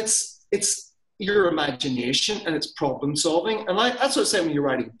 and it's your imagination, and it's problem solving. And that's what I say when you're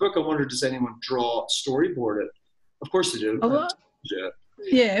writing a book. I wonder, does anyone draw, storyboard it? Of course they do.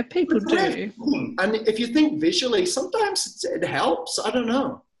 Yeah, people do. And if you think visually, sometimes it helps. I don't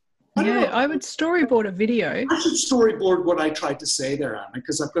know. I would storyboard a video. I should storyboard what I tried to say there, Anna,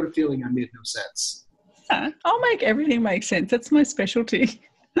 because I've got a feeling I made no sense. I'll make everything make sense. That's my specialty.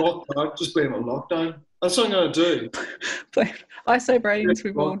 Lockdown, just blame it on lockdown. That's what I'm going to do. I say ratings,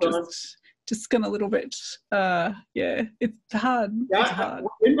 we've all just gone a little bit, it's hard. Yeah, it's hard.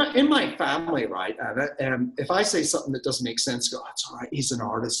 In my family, right, Anna, if I say something that doesn't make sense, go, it's all right, he's an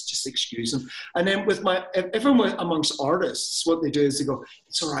artist, just excuse him. And then everyone amongst artists, what they do is they go,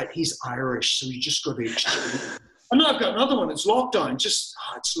 it's all right, he's Irish, so you just got to excuse him. And now I've got another one, it's lockdown.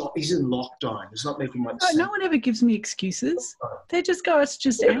 He's in lockdown. He's not making much sense. No one ever gives me excuses. They just go, it's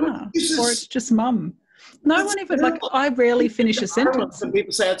just Anna, or it's just Mum. No one ever, I rarely finish a sentence. And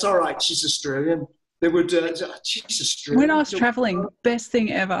people say, it's all right, she's Australian. They would, she's Australian. When I was travelling, best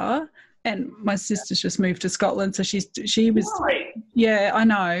thing ever, and my sister's just moved to Scotland, so she was, yeah, I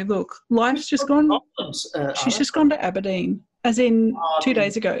know, look, life's just gone, she's just gone to Aberdeen, as in 2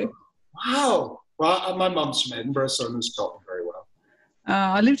 days ago. Wow. Well, my mum's from Edinburgh, so I know Scotland very well.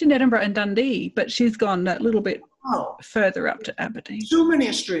 I lived in Edinburgh and Dundee, but she's gone that little bit further up to Aberdeen. So many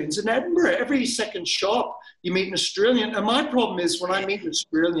Australians in Edinburgh. Every second shop you meet an Australian. And my problem is when I meet an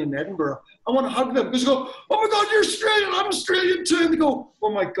Australian in Edinburgh, I want to hug them because they go, oh my God, you're Australian. I'm Australian too. And they go,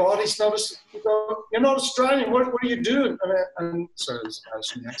 oh my God, you're not Australian. What are you doing? And sorry,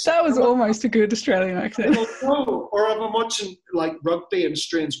 that was almost a good Australian accent. Or if I'm watching like rugby and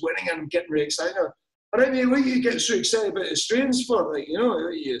Australians winning and I'm getting really excited. But I mean, what are you getting so excited about Australians for? Like, you know,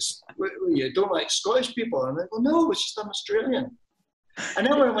 you don't like Scottish people. And I go, no, it's just I'm Australian. And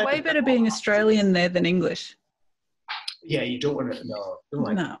then when I went way better being Australian there than English. Yeah, you don't want to,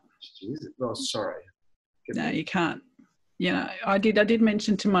 no. Jesus, oh, sorry. No, you can't. You know, I did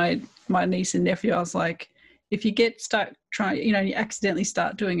mention to my niece and nephew, I was like, if you you accidentally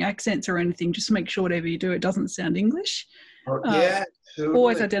start doing accents or anything, just make sure whatever you do, it doesn't sound English. Yeah, totally.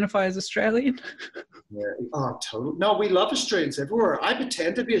 Always identify as Australian. Yeah, totally. No, we love Australians everywhere. I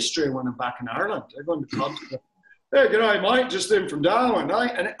pretend to be Australian when I'm back in Ireland. I go into pubs. hey, g'day, mate, just in from Darwin, eh?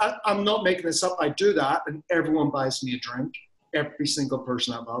 And I'm not making this up. I do that, and everyone buys me a drink. Every single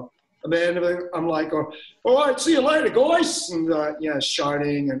person I love. And then I'm like, all right, see you later, guys. And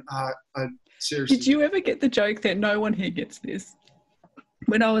shouting, and seriously. Did you ever get the joke that no one here gets this?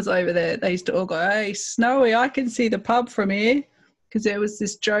 When I was over there, they used to all go, hey, Snowy, I can see the pub from here. Because there was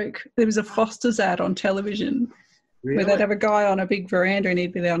this joke, there was a Foster's ad on television where they'd have a guy on a big veranda and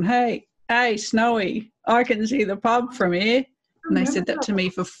he'd be on, hey, Snowy, I can see the pub from here. And they said that to me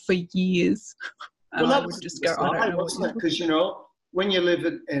for years. And I would just go, I don't know. Wasn't it? Because, you know, when you live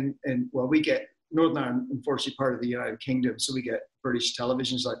in we get Northern Ireland, unfortunately, part of the United Kingdom, so we get British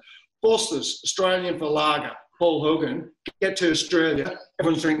televisions like Foster's, Australian for lager, Paul Hogan, get to Australia,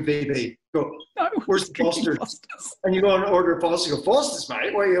 everyone's drinking VB. Go, No, where's the Foster's? And you go and order a Foster's. Go, Foster's,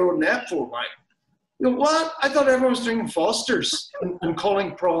 mate? What are you ordering that for, mate? You go, what? I thought everyone was drinking Foster's and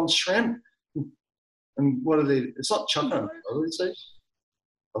calling prawns shrimp. And what are they? It's not chuck on, what do they say?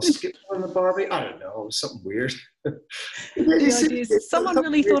 I'll skip on the Barbie. I don't know. It was something weird. Someone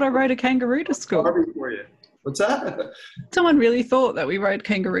really thought I rode a kangaroo to school. Barbie for you. What's that? Someone really thought that we rode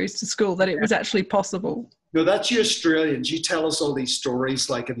kangaroos to school, that it was actually possible. No, that's you Australians. You tell us all these stories,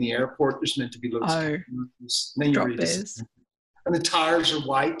 like in the airport, there's meant to be loads of kangaroos. And then drop bears. And the tires are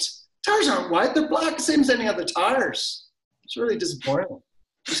white. Tires aren't white. They're black, same as any other tires. It's really disappointing.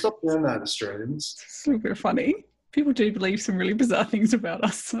 Stop doing that, Australians. It's a little bit funny. People do believe some really bizarre things about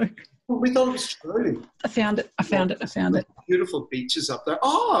us. So well, we thought it was true. I found it. Beautiful beaches up there.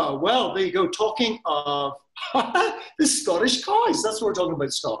 Oh, well, there you go. Talking of the Scottish cows. That's what we're talking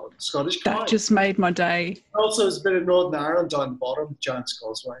about, Scotland. Scottish cows. That just made my day. Also, there's a bit of Northern Ireland down the bottom, Giant's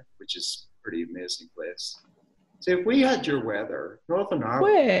Causeway, which is a pretty amazing place. So if we had your weather, Northern Ireland.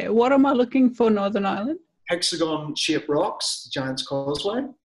 Where? What am I looking for, Northern Ireland? Hexagon-shaped rocks, Giant's Causeway.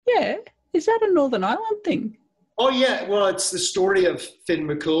 Yeah. Is that a Northern Ireland thing? Oh, yeah. Well, it's the story of Finn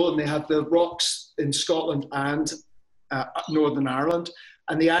McCool, and they have the rocks in Scotland and Northern Ireland.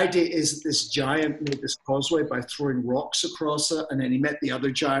 And the idea is that this giant made this causeway by throwing rocks across it, and then he met the other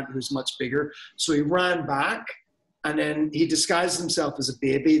giant who was much bigger. So he ran back, and then he disguised himself as a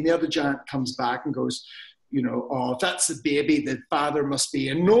baby, and the other giant comes back and goes, you know, oh, if that's the baby, the father must be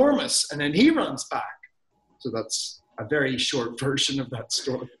enormous. And then he runs back. So that's a very short version of that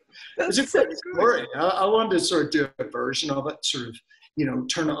story. It's a great story. I wanted to sort of do a version of it, sort of, you know,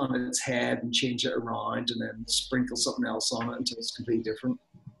 turn it on its head and change it around and then sprinkle something else on it until it's completely different.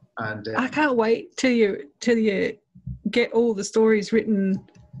 And I can't wait till you get all the stories written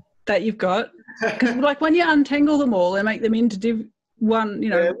that you've got. Like when you untangle them all and make them into one, you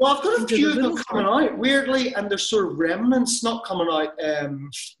know. Yeah, well, I've got a few of them coming out, weirdly, and they're sort of remnants not coming out.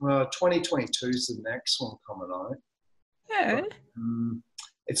 2022 is the next one coming out. Yeah.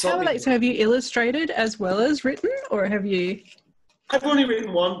 But, so have you illustrated as well as written, or have you? I've only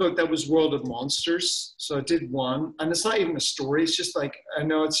written one book that was World of Monsters, so I did one, and it's not even a story. It's just like, I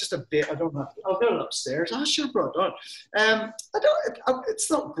know it's just a bit. I don't have. I've got it upstairs. I should have brought it on.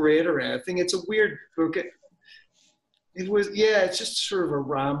 It's not great or anything. It's a weird book. It was, yeah. It's just sort of a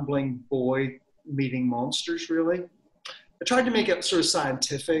rambling boy meeting monsters. Really, I tried to make it sort of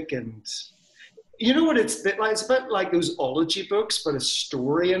scientific and. You know what it's a bit like? It's a bit like those ology books, but a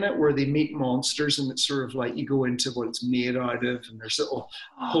story in it where they meet monsters and it's sort of like you go into what it's made out of and there's little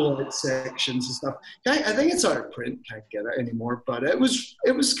pull-out sections and stuff. I think it's out of print. Can't get it anymore, but it was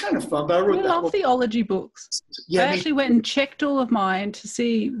kind of fun. But I love the ology books. Yeah, I actually went and checked all of mine to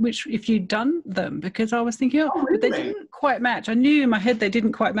see if you'd done them because I was thinking, really? But they didn't quite match. I knew in my head they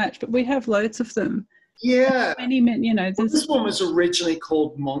didn't quite match, but we have loads of them. Yeah. You know, this one was originally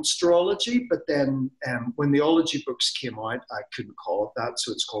called Monsterology, but then when the ology books came out, I couldn't call it that,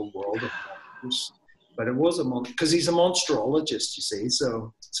 so it's called World of Monsters. But it was because he's a monsterologist, you see.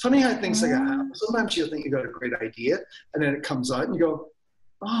 So it's funny how things like that happen. Sometimes you think you got a great idea, and then it comes out, and you go,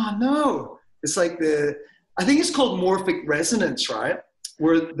 "Oh no!" It's like I think it's called morphic resonance, right?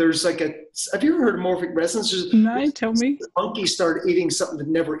 Where there's like have you ever heard of morphic resonance? No, tell me. The monkeys started eating something they'd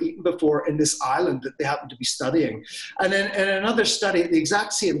never eaten before in this island that they happened to be studying. And then in another study at the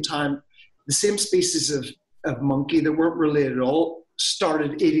exact same time, the same species of monkey that weren't related at all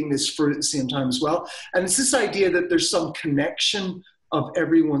started eating this fruit at the same time as well. And it's this idea that there's some connection of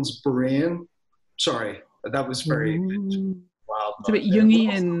everyone's brain. Sorry, that was very... Wow, it's a bit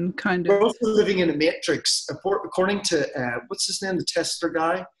Jungian kind of. We're also living in a matrix. According to, what's his name, the Tesla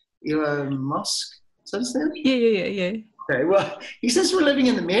guy? Elon Musk? Is that his name? Yeah. Okay, well, he says we're living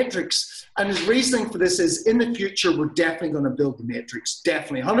in the Matrix, and his reasoning for this is in the future, we're definitely going to build the Matrix.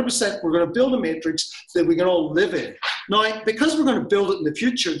 Definitely. 100% we're going to build a Matrix that we can all live in. Now, because we're going to build it in the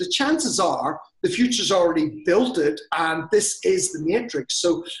future, the chances are the future's already built it, and this is the Matrix.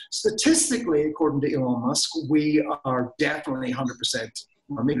 So statistically, according to Elon Musk, we are definitely 100%,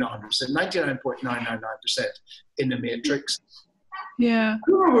 or maybe not 100%, 99.999% in the Matrix. Yeah. I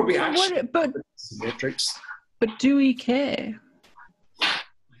don't know where we actually but the Matrix. But do we care? I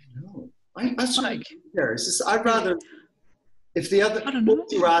know. That's what I care. It's just, I'd rather, if the other, would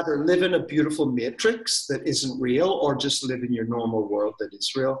you rather live in a beautiful matrix that isn't real or just live in your normal world that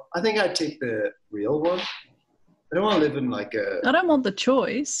is real? I think I'd take the real one. I don't want to live in like a... I don't want the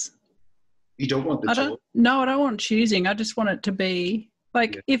choice. You don't want the choice? No, I don't want choosing. I just want it to be,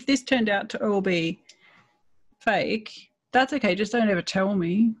 like, if this turned out to all be fake, that's okay. Just don't ever tell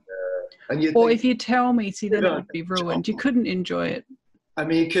me. Or if you tell me, see, then it would be ruined. You couldn't enjoy it. I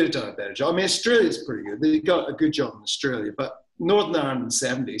mean, you could have done a better job. I mean, Australia's pretty good. They got a good job in Australia, but Northern Ireland in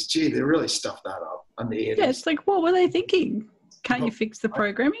the 70s, gee, they really stuffed that up. And the 80s. Yeah, it's like, what were they thinking? Can't you fix the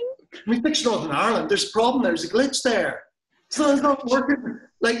programming? We fixed Northern Ireland. There's a problem. There's a glitch there. So it's not working.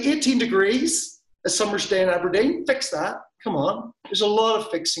 Like 18 degrees, a summer's day in Aberdeen. Fix that. Come on. There's a lot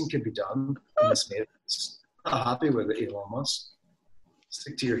of fixing can be done in this matrix. Not happy with it, Elon Musk.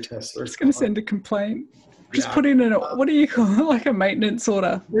 Stick to your Tesla. Just going to send a complaint. Just put in what do you call it? Like a maintenance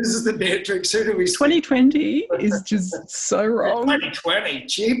order. This is the Matrix. Who do we 2020 is just so wrong. 2020,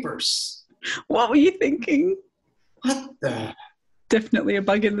 jeepers. What were you thinking? What the? Definitely a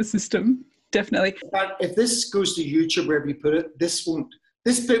bug in the system. Definitely. If this goes to YouTube, wherever you put it, this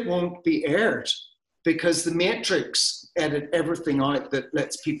bit won't be aired because the Matrix edit everything out that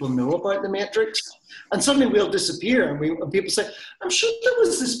lets people know about the Matrix. And suddenly we'll disappear. And people say, I'm sure there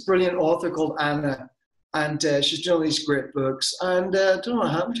was this brilliant author called Anna, and she's doing these great books. And I don't know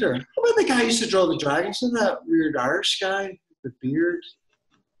what happened to her. How about the guy who used to draw the dragons? Isn't that weird Irish guy with the beard?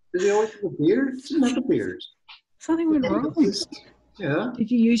 Did he always have a beard? Didn't have a beard. Something went wrong. Yeah.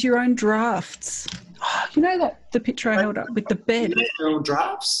 Did you use your own drafts? Oh, you know the picture I held up with the bed? Your own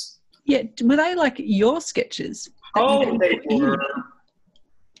drafts? Yeah. Were they like your sketches? Oh, they were.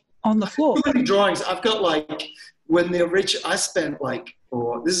 On the floor. Too many drawings. I've got like, when the original, I spent like,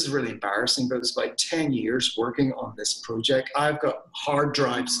 this is really embarrassing, but it's like 10 years working on this project. I've got hard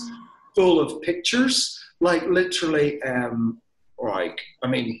drives full of pictures, like literally, I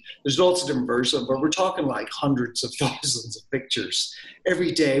mean, there's lots of different versions, but we're talking like hundreds of thousands of pictures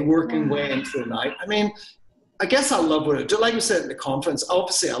every day, working way into the night. I mean, I guess I love what I do. Like we said at the conference,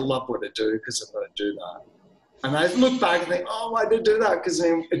 obviously I love what I do because I'm going to do that. And I look back and think, oh, why did I do that? Because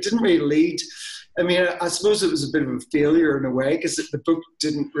it didn't really lead. I mean, I suppose it was a bit of a failure in a way because the book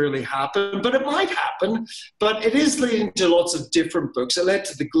didn't really happen, but it might happen. But it is leading to lots of different books. It led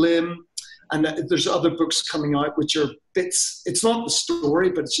to the Glimme, and there's other books coming out which are bits. It's not the story,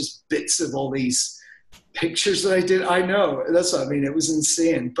 but it's just bits of all these pictures that I did. I know, that's what I mean. It was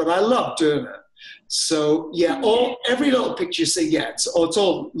insane, but I love doing it. So yeah, every little picture you see, yeah, it's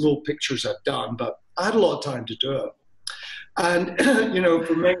all little pictures I've done, but I had a lot of time to do it. And,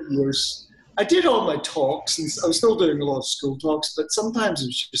 for many years, I did all my talks, and I was still doing a lot of school talks, but sometimes it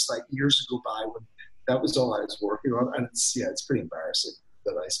was just like years ago by when that was all I was working on. And it's pretty embarrassing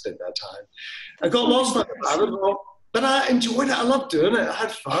that I spent that time. I got lost on the rabbit hole, but I enjoyed it. I loved doing it. I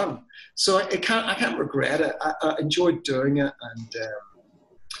had fun. So I can't regret it. I enjoyed doing it. And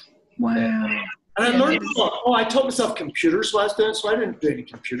wow. And I learned a lot. I taught myself computers while I was doing it, so I didn't do any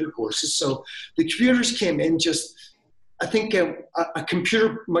computer courses. So the computers came in I think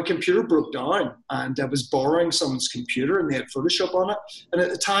my computer broke down, and I was borrowing someone's computer and they had Photoshop on it. And at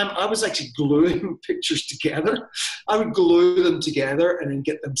the time, I was actually gluing pictures together. I would glue them together and then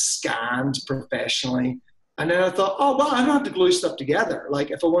get them scanned professionally. And then I thought, I don't have to glue stuff together. Like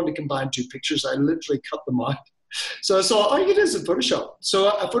if I wanted to combine two pictures, I literally cut them out. So I saw, you can do this in Photoshop. So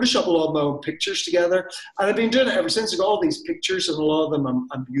I Photoshop a lot of my own pictures together. And I've been doing it ever since. I've got all these pictures, and a lot of them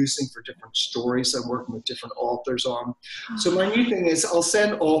I'm using for different stories I'm working with different authors on. So my new thing is I'll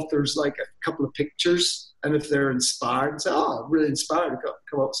send authors like a couple of pictures, and if they're inspired, say, I'm really inspired to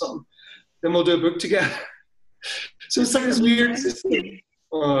come up with something. Then we'll do a book together. So it's like this weird system.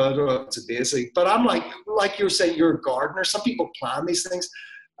 I don't know if it's amazing. But I'm like you were saying, you're a gardener. Some people plan these things.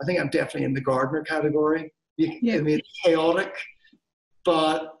 I think I'm definitely in the gardener category. I mean, it's chaotic,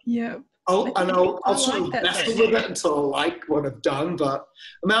 but I'll sort of wrestle with it until I like what I've done. But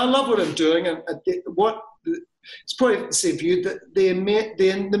I mean, I love what I'm doing, and it's probably the same view that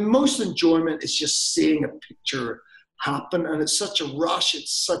the most enjoyment is just seeing a picture happen, and it's such a rush.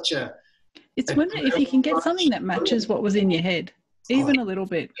 It's such a It's when if you can get something that matches what was in your head, even a little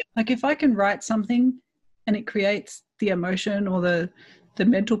bit. Like if I can write something and it creates the emotion or the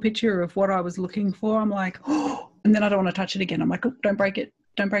mental picture of what I was looking for, I'm like, oh, and then I don't want to touch it again. I'm like, oh, don't break it.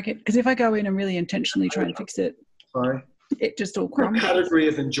 Don't break it. Because if I go in and really intentionally try and fix it, it just all crumbles. A category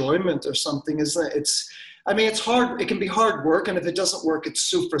of enjoyment or something, isn't it? It's hard. It can be hard work. And if it doesn't work, it's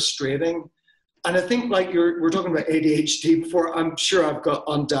so frustrating. And I think like we're talking about ADHD before, I'm sure I've got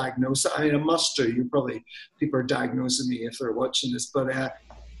undiagnosed. I mean, I must do. People are diagnosing me if they're watching this. But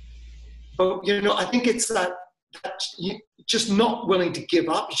you know, I think it's that you just not willing to give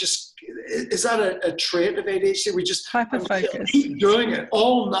up. Is that a trait of ADHD? We just hyper-focus. Keep doing it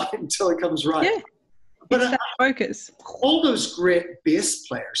all night until it comes right. Yeah. But that focus. All those great bass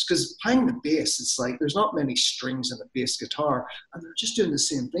players, because playing the bass, it's like there's not many strings in a bass guitar, and they're just doing the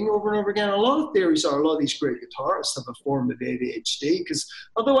same thing over and over again. A lot of theories are a lot of these great guitarists have a form of ADHD, because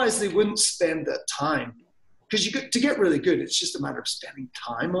otherwise they wouldn't spend that time. Because to get really good, it's just a matter of spending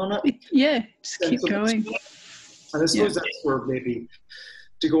time on it. Just keep going. And I suppose that's where maybe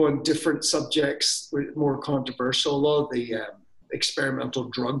to go on different subjects, more controversial, a lot of the experimental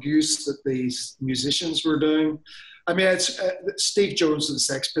drug use that these musicians were doing. I mean, it's Steve Jones of the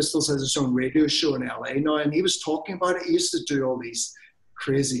Sex Pistols has his own radio show in LA now, and he was talking about it. He used to do all these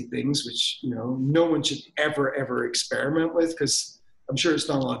crazy things, which, you know, no one should ever experiment with, because I'm sure it's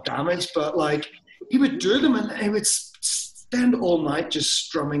done a lot of damage, but like he would do them and he would spend all night just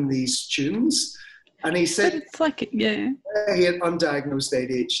strumming these tunes. And he said, but it's like, he had undiagnosed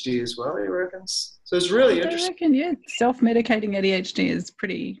ADHD as well, he reckons. So it's really interesting. I reckon, self-medicating ADHD is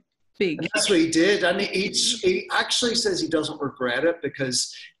pretty big. And that's what he did. And he actually says he doesn't regret it,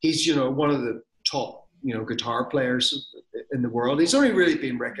 because he's, you know, one of the top, you know, guitar players in the world. He's only really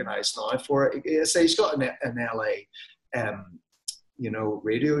been recognized now for it. So he's got an LA, you know,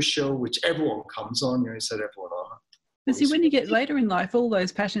 radio show, which everyone comes on. You know, he said everyone on it. But see, when you get later in life, all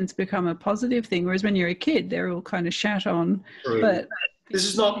those passions become a positive thing, whereas when you're a kid, they're all kind of shat on. True. But this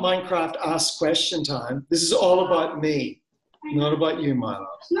is not Minecraft Ask Question time. This is all about me, not about you, my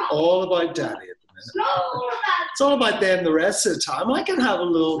love. All about Daddy at the minute. It's all about them the rest of the time. I can have a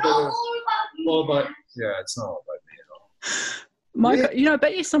little bit of all about. Yeah, it's not all about me at all. You know, I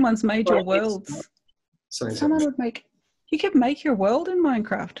bet you someone's made your worlds. Someone would make. You could make your world in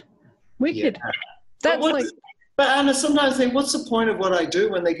Minecraft. Wicked. Yeah. That's like. But Anna, sometimes I think, what's the point of what I do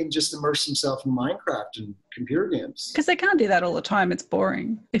when they can just immerse themselves in Minecraft and computer games? Because they can't do that all the time. It's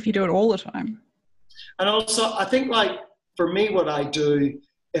boring if you do it all the time. And also, I think, like, for me, what I do,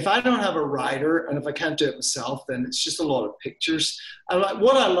 if I don't have a writer and if I can't do it myself, then it's just a lot of pictures. And like,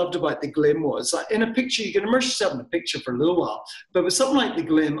 what I loved about the Glimme was, like, in a picture, you can immerse yourself in a picture for a little while. But with something like the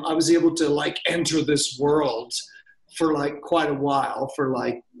Glimme, I was able to, like, enter this world for like quite a while, for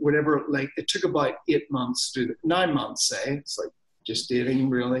like whatever, like it took about 8 months to 9 months, say. It's like just dating,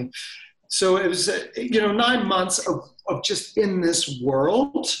 really. So it was, 9 months of just in this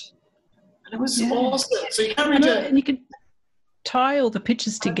world. And it was awesome. So you can't really and you could tie all the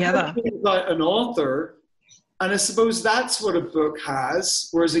pictures together. About an author, and I suppose that's what a book has,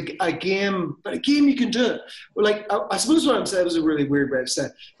 whereas a game, but a game you can do it. Well, like, I suppose what I'm saying was a really weird way of saying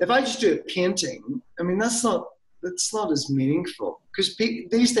it. If I just do a painting, I mean, that's not as meaningful, because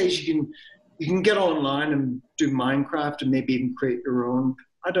these days you can get online and do Minecraft and maybe even create your own,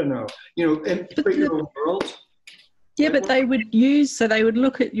 I don't know, and create your own world. Yeah, but they would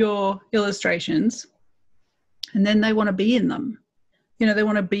look at your illustrations and then they want to be in them. You know, they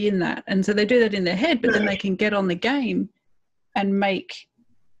want to be in that. And so they do that in their head, but then they can get on the game and make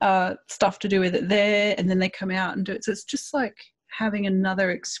stuff to do with it there, and then they come out and do it. So it's just like having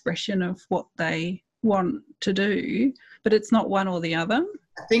another expression of what they want to do, but it's not one or the other.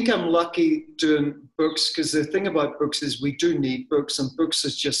 I think I'm lucky doing books, because the thing about books is we do need books, and books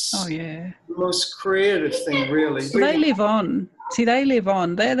is just the most creative thing, really. They live on. See, they live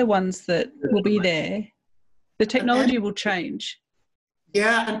on. They're the ones that will be there. The technology will change.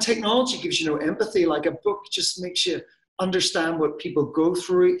 Yeah, and technology gives you no empathy. Like a book just makes you understand what people go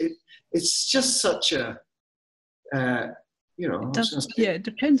through. It's just such a, it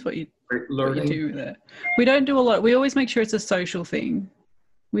depends what you do with it. We don't do a lot. We always make sure it's a social thing.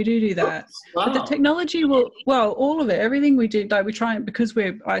 We do that. Wow. But the technology all of it, everything we do, like we try and, because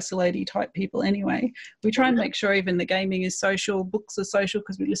we're isolated type people anyway, we try and make sure even the gaming is social, books are social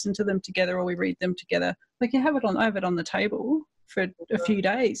because we listen to them together or we read them together. Like you have it on the table for a few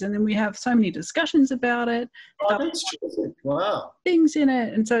days, and then we have so many discussions about it. Oh, that's terrific. Wow. Things in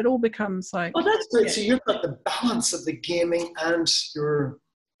it, and so it all becomes like... Oh, that's great. Yeah. So you've got the balance of the gaming and your...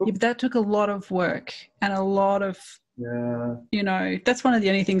 Yeah, but that took a lot of work and a lot of Yeah. You know, that's one of the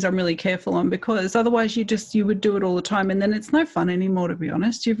only things I'm really careful on, because otherwise you would do it all the time, and then it's no fun anymore, to be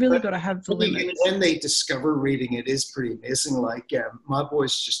honest. You've really got to have the limits. When they discover reading, it is pretty amazing. Like my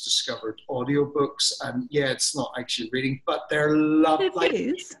boys just discovered audiobooks, and it's not actually reading, but they're enough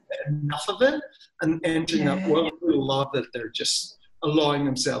of it and entering that world. I love that they're just allowing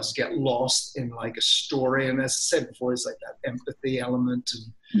themselves to get lost in like a story. And as I said before, it's like that empathy element.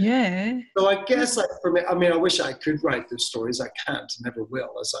 And so I guess like for me, I mean, I wish I could write those stories. I can't, never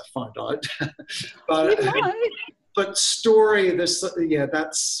will, as I found out. But story, that's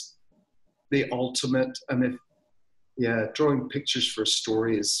the ultimate. And if drawing pictures for a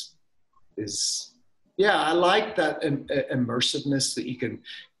story is I like that immersiveness, that you can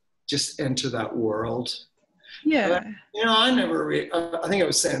just enter that world. Yeah. But, I never I think I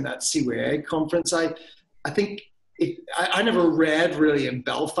was saying that CYA conference. I think I never read really in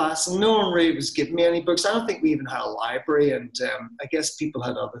Belfast, and no one really was giving me any books. I don't think we even had a library, and I guess people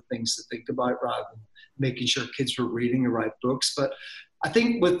had other things to think about rather than making sure kids were reading the right books. But I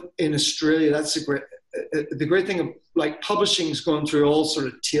think in Australia, that's the great thing of like publishing is going through all sort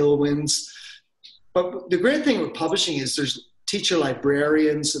of tailwinds. But the great thing with publishing is there's teacher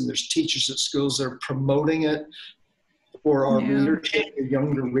librarians and there's teachers at schools that are promoting it for our readership, the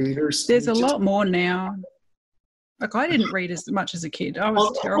younger readers. There's a lot more now. Like, I didn't read as much as a kid. I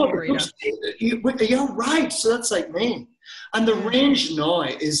was a terrible reader. Yeah, right. So that's like me. And the range now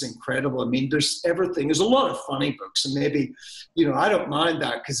is incredible. I mean, there's everything. There's a lot of funny books, and maybe, I don't mind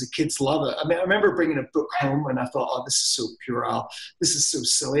that because the kids love it. I mean, I remember bringing a book home and I thought, oh, this is so puerile. This is so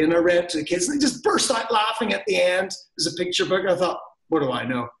silly. And I read it to the kids and they just burst out laughing at the end. There's a picture book. And I thought, what do I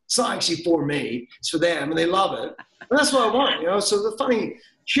know? It's not actually for me. It's for them, and they love it. And that's what I want, So the funny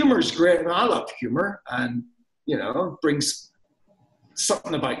humor is great. And I love humor, and brings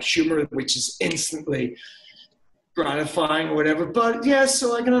something about humor which is instantly gratifying or whatever. But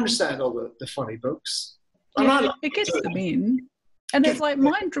so I can understand all the funny books. It gets them in. And it's like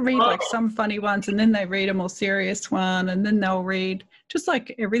mine to read like some funny ones, and then they read a more serious one, and then they'll read just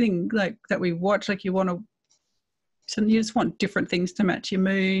like everything like that we watch. Like you just want different things to match your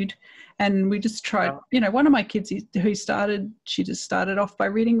mood. And we just tried, one of my kids she just started off by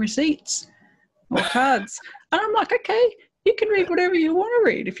reading receipts or cards. And I'm like, okay, you can read whatever you want to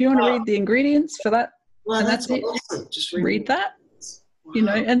read. If you want to read the ingredients for that, and that's it. Awesome. Just read that,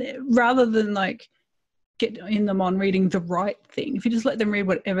 and rather than like get in them on reading the right thing. If you just let them read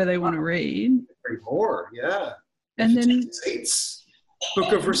whatever they want to read. Read more, yeah. And then receipts.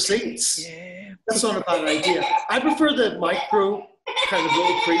 Book of receipts. Yeah. That's not a bad idea. I prefer the micro kind of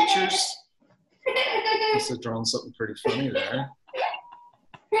little creatures. I must have drawn something pretty funny there.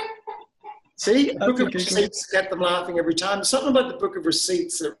 See, a book of receipts, get them laughing every time. There's something about the book of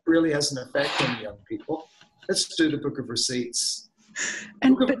receipts that really has an effect on young people. Let's do the book of receipts.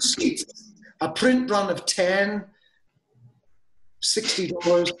 Receipts. A print run of 10,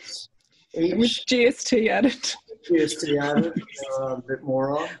 $60 each. With GST added. GST added, a bit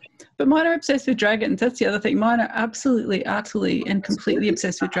more on. But mine are obsessed with dragons. That's the other thing. Mine are absolutely, utterly, and completely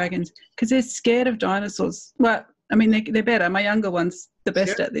obsessed with dragons because they're scared of dinosaurs. Well, I mean, they're better. My younger one's the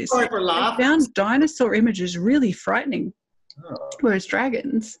best at this. I found dinosaur images really frightening, whereas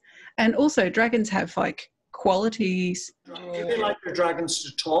dragons, and also dragons have like qualities. Do they like their dragons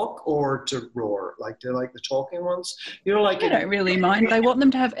to talk or to roar? Like, do they like the talking ones? They don't really mind. They want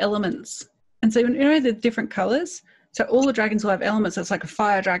them to have elements. And so, the different colours. So all the dragons will have elements. So it's like a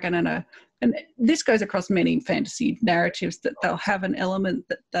fire dragon and this goes across many fantasy narratives that they'll have an element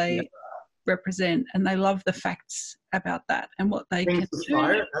that they represent, and they love the facts about that and what they Wings can of do.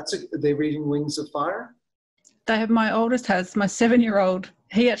 Fire? Are they reading Wings of Fire? My oldest has, my 7-year-old,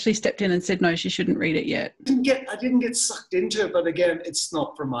 he actually stepped in and said, no, she shouldn't read it yet. I didn't get sucked into it, but again, it's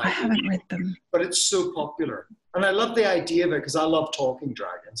not for my I haven't read them. But it's so popular. And I love the idea of it because I love talking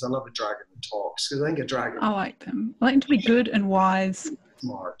dragons. I love a dragon that talks because I think a dragon... I like them. I like them to be good and wise.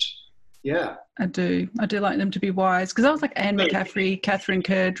 Smart. Yeah. I do like them to be wise because I was like Anne McCaffrey, Catherine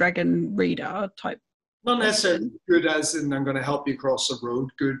Kerr, dragon reader type. Not necessarily good as in I'm going to help you cross the road,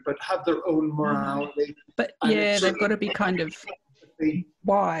 good, but have their own morality. But they've got to be kind of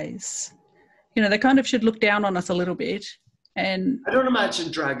wise. They kind of should look down on us a little bit. And I don't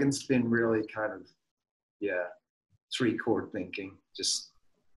imagine dragons being really kind of, three-chord thinking. Just,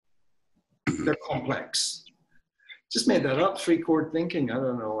 they're complex. Just made that up, three-chord thinking. I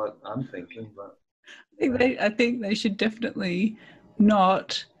don't know what I'm thinking, but... I think they should definitely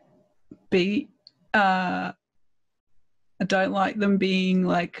not be... I don't like them being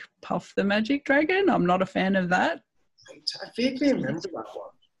like Puff the Magic Dragon. I'm not a fan of that. I vaguely remember that one.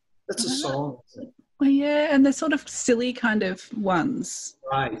 That's a song, isn't it? Well, yeah, and they're sort of silly kind of ones.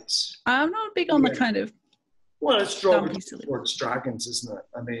 Right. I'm not big on the kind of Well, it's dumpy derogatory silly. towards dragons, isn't it?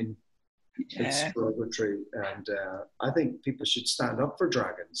 I mean, it's Yeah, derogatory, and I think people should stand up for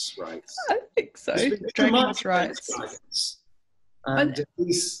dragons' rights. I think so. There's been too Dragons' much rights. against dragons. And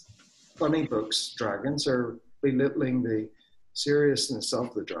these funny books, dragons, are belittling the seriousness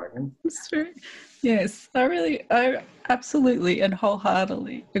of the dragon. That's true. Yes, I absolutely and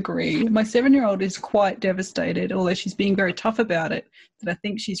wholeheartedly agree. My 7-year-old is quite devastated, although she's being very tough about it, that I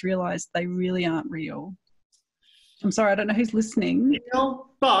think she's realised they really aren't real. I'm sorry, I don't know who's listening. You know,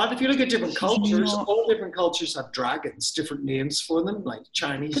 but if you look at different cultures, not- all different cultures have dragons, different names for them, like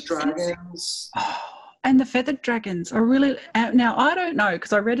Chinese dragons. And the feathered dragons are really... Now, I don't know,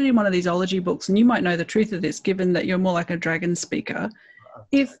 because I read it in one of these ology books, and you might know the truth of this, given that you're more like a dragon speaker.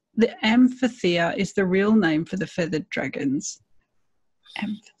 If the amphithea is the real name for the feathered dragons.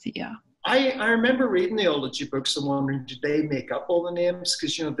 Amphithea. I remember reading the ology books and wondering, did they make up all the names?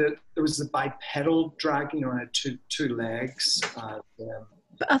 Because, you know, there was the bipedal dragon, you know, had two legs. But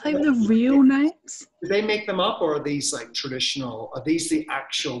are they the real names? Did they make them up, or are these like traditional? Are these the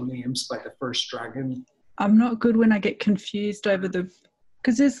actual names by the first dragon? I'm not good when I get confused over the...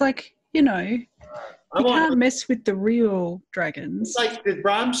 Because there's like, you know, you can't mess with the real dragons. It's like, did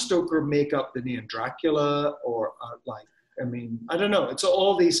Bram Stoker make up the name Dracula? Or like, I mean, I don't know. It's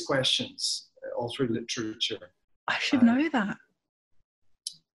all these questions all through literature. I should know that.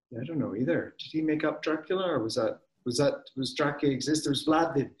 I don't know either. Did he make up Dracula, or was Dracula exist? There was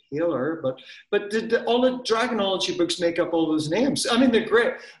Vlad the Impaler, but did all the dragonology books make up all those names? I mean, they're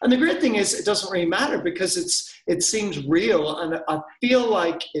great. And the great thing is, it doesn't really matter because it seems real, and I feel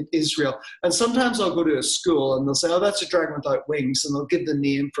like it is real. And sometimes I'll go to a school and they'll say, oh, that's a dragon without wings, and they'll give the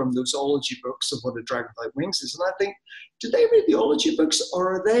name from those ology books of what a dragon without wings is. And I think, did they read the ology books,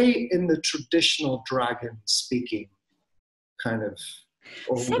 or are they in the traditional dragon speaking kind of?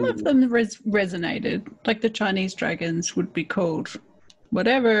 Some of them resonated, like the Chinese dragons would be called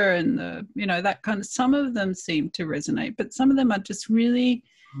whatever, and that kind of. Some of them seem to resonate, but some of them are just really.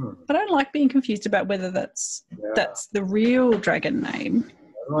 I don't like being confused about whether that's the real dragon name. I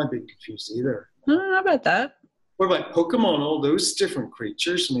don't like being confused either. I don't know about that. What about Pokemon? All those different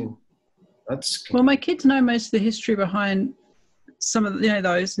creatures. I mean, that's. Well, my kids know most of the history behind some of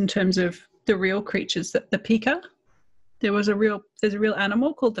those in terms of the real creatures. That the Pika. There's a real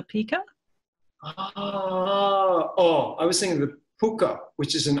animal called the Pika. I was thinking the puka,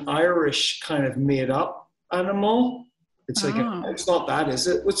 which is an Irish kind of made up animal. It's like it's not that, is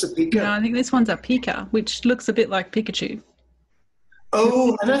it? What's a Pika? No, I think this one's a Pika, which looks a bit like Pikachu.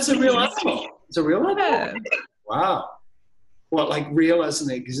 Oh, and that's a real animal. It's a real animal? Yeah. Wow. What, like real as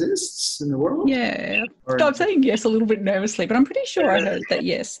it exists in the world? Yeah. I'm saying yes a little bit nervously, but I'm pretty sure I heard that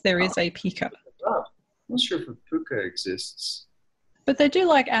yes, there is a Pika. I'm not sure if a puka exists. But they do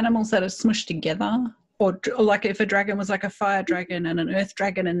like animals that are smushed together, or like if a dragon was like a fire dragon and an earth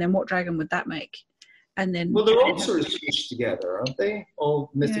dragon, and then what dragon would that make? And then they're all sort of smushed together, aren't they?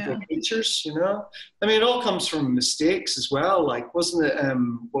 All mythical creatures, you know. I mean, it all comes from mistakes as well. Like, wasn't it?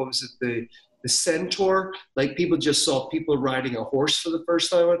 What was it? The centaur? Like, people just saw people riding a horse for the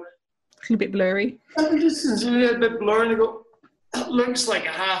first time. It's a bit blurry. This is a little bit blurry. And they go, that looks like a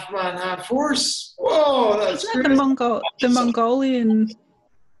half man, half horse. Whoa, that's great. The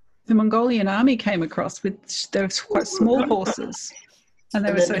Mongolian army came across with those quite small horses, and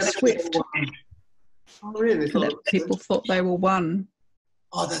they were so swift. Oh, really? People thought they were one.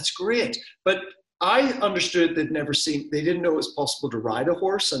 Oh, that's great. But I understood they didn't know it was possible to ride a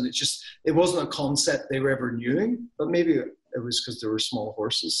horse, and it wasn't a concept they were ever knew. But maybe it was because there were small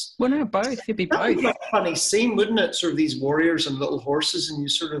horses. Well, no, both. It'd be both. That would be like a funny scene, wouldn't it? Sort of these warriors and little horses, and you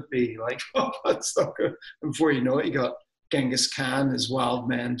sort of be like, oh, that's not good. And before you know it, you got Genghis Khan, his wild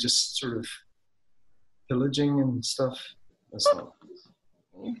men, just sort of pillaging and stuff. That's not.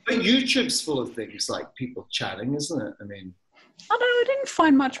 But YouTube's full of things like people chatting, isn't it? I mean, I didn't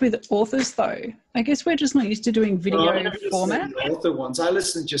find much with authors though. I guess we're just not used to doing video format. The author ones. I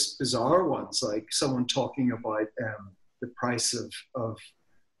listen to just bizarre ones, like someone talking about the price of.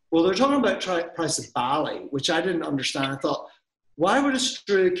 Well, they're talking about price of barley, which I didn't understand. I thought, why would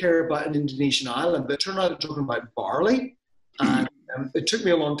Australia care about an Indonesian island? But it turned out they're talking about barley, and it took me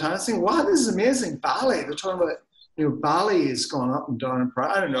a long time to think, wow, this is amazing. Barley. They're talking about. Barley has gone up and down in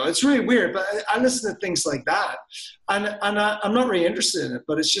price. I don't know. It's really weird, but I listen to things like that, and I'm not really interested in it.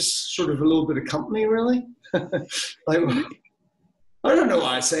 But it's just sort of a little bit of company, really. Like, I don't know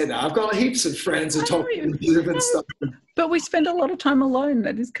why I say that. I've got heaps of friends who talk to Zoom and stuff. But we spend a lot of time alone.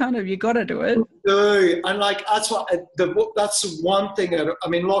 That is kind of, you got to do it. No, and like that's what that's one thing. I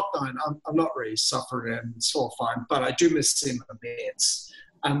mean, lockdown. I'm not really suffering, and it's all fine. But I do miss seeing my mates,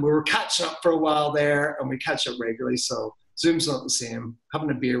 and we were catching up for a while there, and we catch up regularly. So Zoom's not the same. Having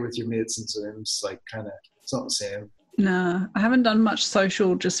a beer with your mates in Zoom's like kind of, it's not the same. Nah, I haven't done much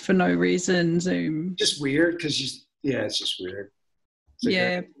social just for no reason. Zoom. Just weird because it's just weird. Like,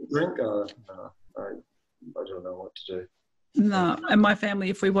 yeah. Drink? No, I don't know what to do. No, and my family,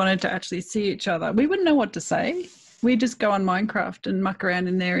 if we wanted to actually see each other, we wouldn't know what to say. We just go on Minecraft and muck around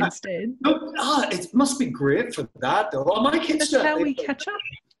in there instead. It must be great for that, though. Well, my kids That's how we catch up.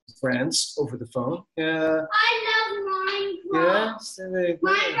 Friends over the phone. Yeah. I love Minecraft. Yeah. So Minecraft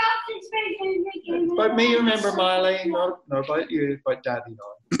is my favorite game. About me, remember, Miley? Not about you, about Daddy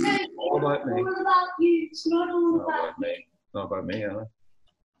now. All about me. All about you. It's not all about me. Not about me, Anna.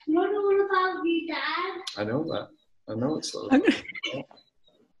 It's not all about you, Dad. I know that. I know it's all about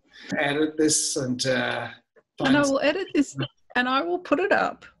edit this and and I will edit this and I will put it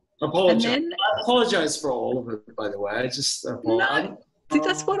up. Apologize. I apologize for all of it, by the way. I just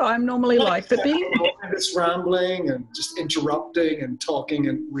that's what I'm normally like. But being this rambling and just interrupting and talking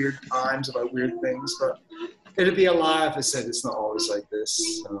in weird times about weird things, but it'd be a lie if I said it's not always like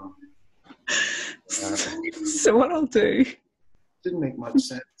this. So what I'll do. Didn't make much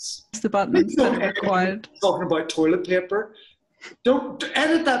sense. The buttons that are required. Talking about toilet paper. Don't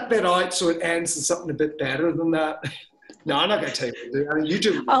edit that bit out so it ends in something a bit better than that. No, I'm not going to tell you what to do. I mean, you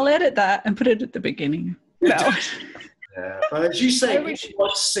do. I'll edit that and put it at the beginning. No. Yeah, but as you say, if you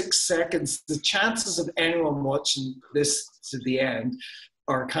watch 6 seconds, the chances of anyone watching this to the end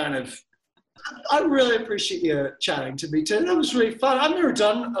are kind of. I really appreciate you chatting to me too. That was really fun. I've never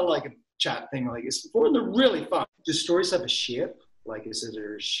done a chat thing like this before, and they're really fun. Do stories have a shape? Like, is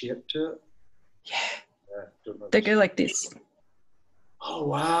there a shape to it? Yeah. They go like this. Oh,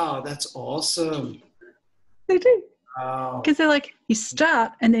 wow. That's awesome. They do. Wow. Because they're like, you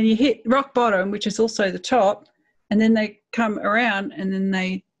start and then you hit rock bottom, which is also the top, and then they come around and then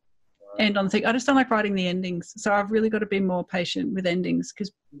they end on the thing. I just don't like writing the endings. So I've really got to be more patient with endings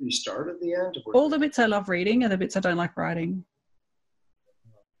because you start at the end? All the bits I love reading are the bits I don't like writing.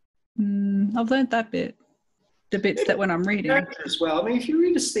 I've learned that bit. The bits that when I'm reading. As well. I mean, if you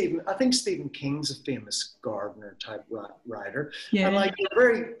read I think Stephen King's a famous gardener type writer. Yeah. And they're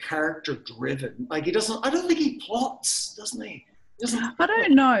very character driven. Like I don't think he plots, doesn't he? I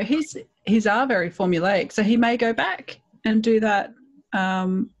don't know. His are very formulaic. So he may go back and do that I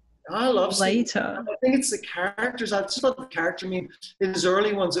love later. I think it's the characters. I just love the character. I mean, in his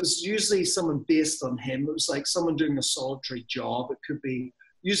early ones, it was usually someone based on him. It was like someone doing a solitary job. It could be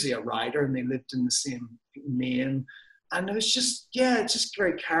usually a writer and they lived in the same main. And it was just, it's just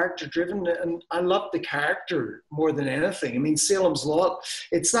very character driven. And I love the character more than anything. I mean, Salem's Lot,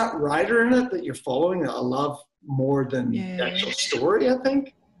 it's that writer in it that you're following that I love more than the actual story, I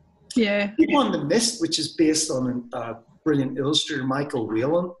think. Yeah. He won The Mist, which is based on a brilliant illustrator, Michael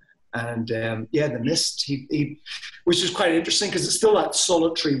Whelan. And The Mist, he which is quite interesting because it's still that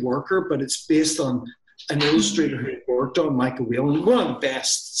solitary worker, but it's based on an illustrator who worked on Michael Whelan, one of the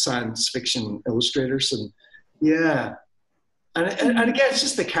best science fiction illustrators. And and again, it's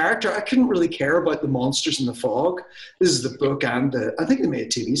just the character. I couldn't really care about the monsters in the fog. This is the book, and I think they made a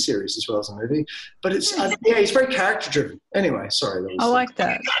TV series as well as a movie. But it's he's very character driven. Anyway, sorry. I like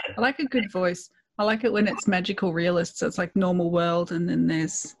that. I like a good voice. I like it when it's magical realist. So it's like normal world, and then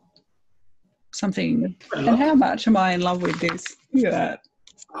there's something. And how much am I in love with this? Look at that.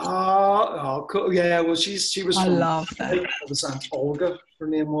 Oh, cool. Yeah, well, she was. I love that. It was Aunt Olga, her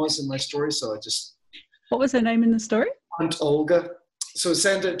name was in my story, so I just. What was her name in the story? Aunt Olga. So I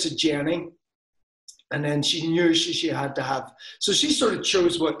sent it to Jenny, and then she knew she had to have. So she sort of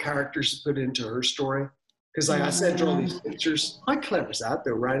chose what characters to put into her story, because I sent her all these pictures. How clever is that?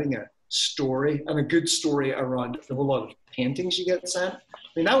 They're writing a story and a good story around a whole lot of paintings you get sent. I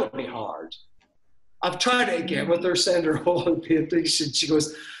mean, that would be hard. I've tried it again with her, send her all the paintings, and she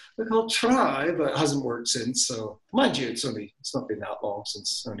goes, look, I'll try, but it hasn't worked since. So, mind you, it's not been that long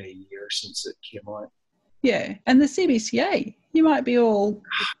since, only a year since it came out. Yeah, and the CBCA, you might be all...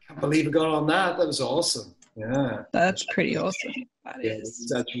 I can't believe it got on that. That was awesome. Yeah. That's pretty awesome. That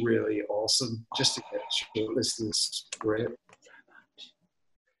is. That's really awesome. Just to get shortlisted is great.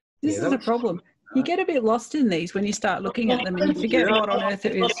 This is a problem. You get a bit lost in these when you start looking at them and you forget what on earth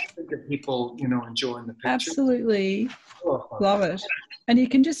it is. Think of people, enjoying the picture. Absolutely. Love it. And you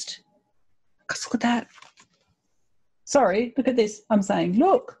can just, look at that. Sorry, look at this. I'm saying,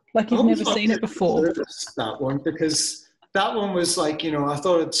 look, like you've never seen it before. That one, because that one was like, I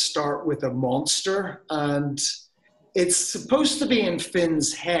thought it'd start with a monster, and it's supposed to be in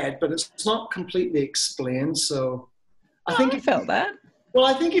Finn's head, but it's not completely explained. So I think I felt that. Well,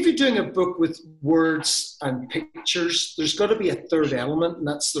 I think if you're doing a book with words and pictures, there's got to be a third element, and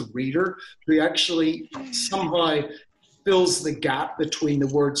that's the reader, who actually somehow fills the gap between the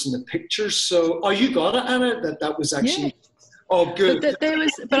words and the pictures. So, you got it, Anna? That was actually... Yeah. Oh, good.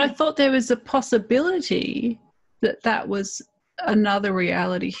 But I thought there was a possibility that was another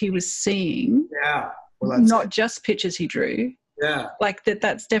reality he was seeing. Yeah. Well, not just pictures he drew. Yeah. Like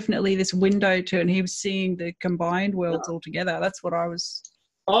that's definitely this window to, and he was seeing the combined worlds all together. That's what I was.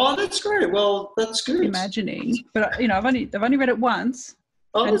 Oh, that's great. Well, that's good. Imagining, but I've only read it once.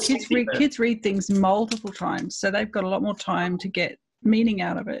 Oh, and kids read things multiple times, so they've got a lot more time to get meaning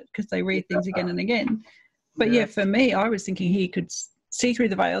out of it because they read things again and again. But yeah, for me, I was thinking he could see through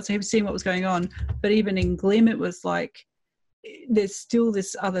the veil, so he was seeing what was going on. But even in Glimme, it was like there's still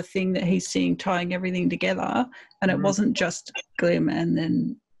this other thing that he's seeing tying everything together, and it wasn't just Glimme and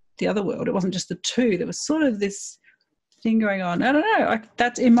then the other world. It wasn't just the two. There was sort of this thing going on. I don't know.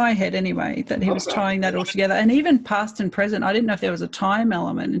 That's in my head anyway, that he was tying that all together. And even past and present, I didn't know if there was a time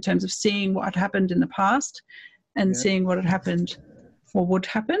element in terms of seeing what had happened in the past and seeing what had happened or would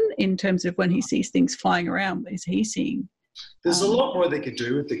happen in terms of when he sees things flying around. Is he seeing? There's a lot more they could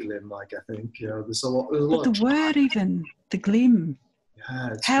do with the Glimme, like I think. There's a lot. But the word even, the Glimme. Yeah.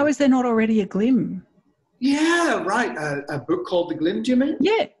 How is there not already a Glimme? Yeah, right. A book called The Glimme, do you mean?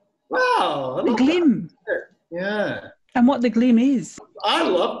 Yeah. Wow. The Glimme. Yeah. And what the Glimme is. I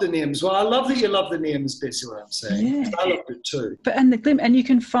love the names. Well, I love that you love the names, basically what I'm saying. Yeah. I loved it too. And the Glimme, and you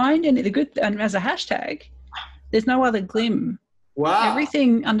can find in it and as a hashtag, there's no other Glimme. Wow.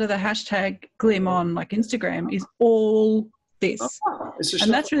 Everything under the hashtag Glimme on like Instagram is all this. And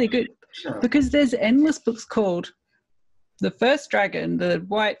that's really good because there's endless books called The First Dragon, The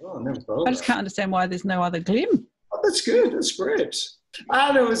White. I just can't understand why there's no other Glimme. Oh, that's good. That's great.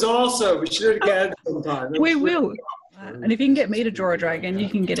 And it was awesome. We should do it again sometime. We will. And if you can get me to draw a dragon, you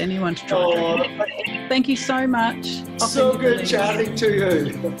can get anyone to draw a dragon. Thank you so much. So good chatting to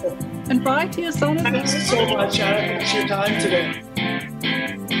you. And bye to your son. Thanks so much, Anna. Thanks for your time today.